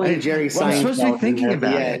almost it. going Jerry Well, I'm supposed to be Seinfeld thinking at the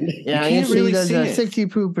about end. it. Yeah, You you can't see, really there's see a it.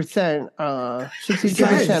 62%.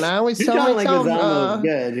 62%. I always You tell sound like myself. Ozama.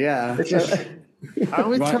 Good, yeah. I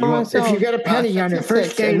always tell you want- myself. If you get a penny on your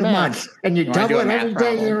first 56 day of and the math. month and you You wanna double do a it math every day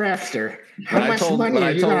problem? thereafter, how When I much told- money when I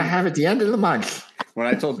are you going to told- have at the end of the month? When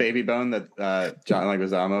I told Baby Bone that John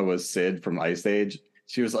Leguizamo was Sid from Ice Age,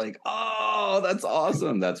 she was like, "Oh, that's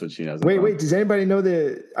awesome!" That's what she knows. Wait, does anybody know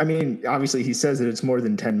the? I mean, obviously he says that it's more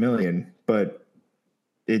than 10 million, but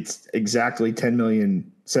it's exactly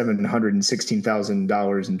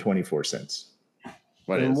 $10,716,000.24.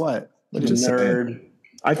 What And is? what? I'm just saying. Nerd.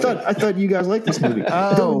 I thought you guys liked this movie.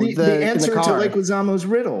 Oh, the in the answer to car. Leguizamo's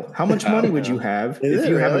riddle. How much money would you have Is if it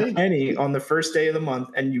you have really? a penny on the first day of the month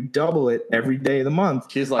and you double it every day of the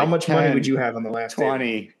month? She's like, how much money 10, would you have on the last day?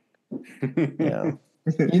 20. Yeah.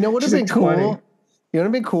 You know what would She's have like been cool? 20. You know,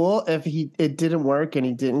 it'd be cool if it didn't work and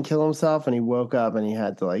he didn't kill himself and he woke up and he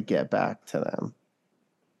had to like get back to them.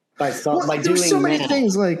 By doing there's so many that.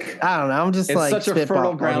 things like I don't know. I'm just It's like such a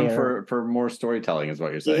fertile spitballing ground here. for more storytelling, is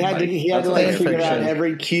what you're saying. He had That's to what like it figure is. out fiction.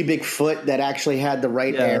 every cubic foot that actually had the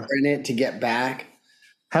right Yeah. air in it to get back.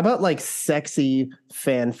 How about like sexy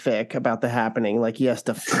fanfic about the happening? Like he has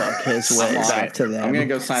to fuck his way back to them. I'm gonna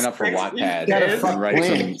go sign up for Wattpad Gotta fuck and write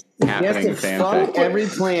plants. some He has happening to fuck fanfic. every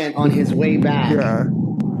plant on his way back. Yeah.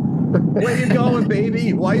 Where you going,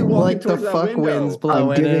 baby? Why are you walking Like the towards that fuck window? winds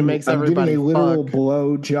blowing and it makes I'm everybody giving a literal fuck.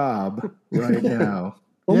 blow job right now.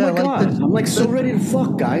 Oh Yeah, my like god! I'm like so ready to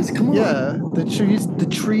fuck, guys. Come on. Yeah, the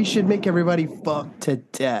tree should make everybody fuck to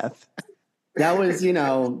death. That was, they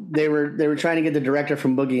were trying to get the director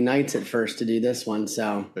from Boogie Nights at first to do this one,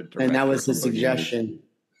 so The and that director was the from Boogie suggestion.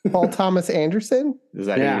 Paul Thomas Anderson? Is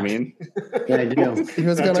that Yeah. who you mean? Yeah, I do. He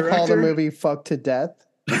was That going to call the director? movie Fuck to Death.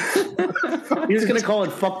 He was gonna call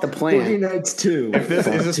it "Fuck the Boogie Plant." Nights 2. Is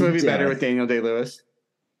this movie To better death. with Daniel Day-Lewis?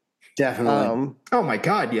 Definitely. Oh my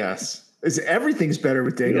god, yes. Everything's better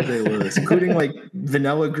with Daniel Day-Lewis, including like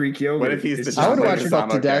vanilla Greek yogurt. What if he's It's the I would John watch Fuck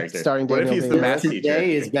to Leguizamo Death character? starring What if Daniel he's the Day-Lewis? math teacher?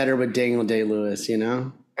 Today is better with Daniel Day-Lewis.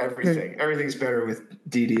 everything. Everything's better with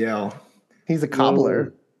DDL. He's a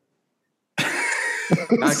cobbler.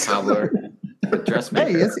 Not a cobbler, a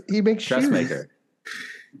dressmaker. Hey, he makes shoes. dressmaker.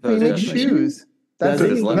 He makes shoes. That's Does With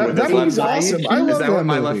his he? left- with That his left movie's foot. awesome. I Is love that what that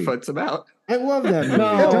My movie. Left Foot's about? I love that movie.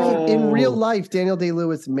 No. In real life, Daniel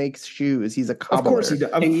Day-Lewis makes shoes. He's a cobbler. Of course he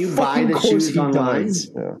does. Can you buy the course shoes he online?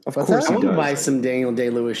 does. Yeah. Of What's course that? I he want to does. buy some Daniel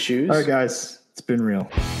Day-Lewis shoes. All right, guys, it's been real.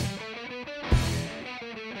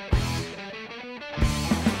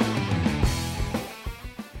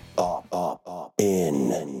 Up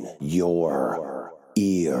in your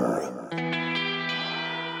ear.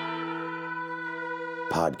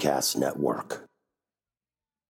 Podcast Network.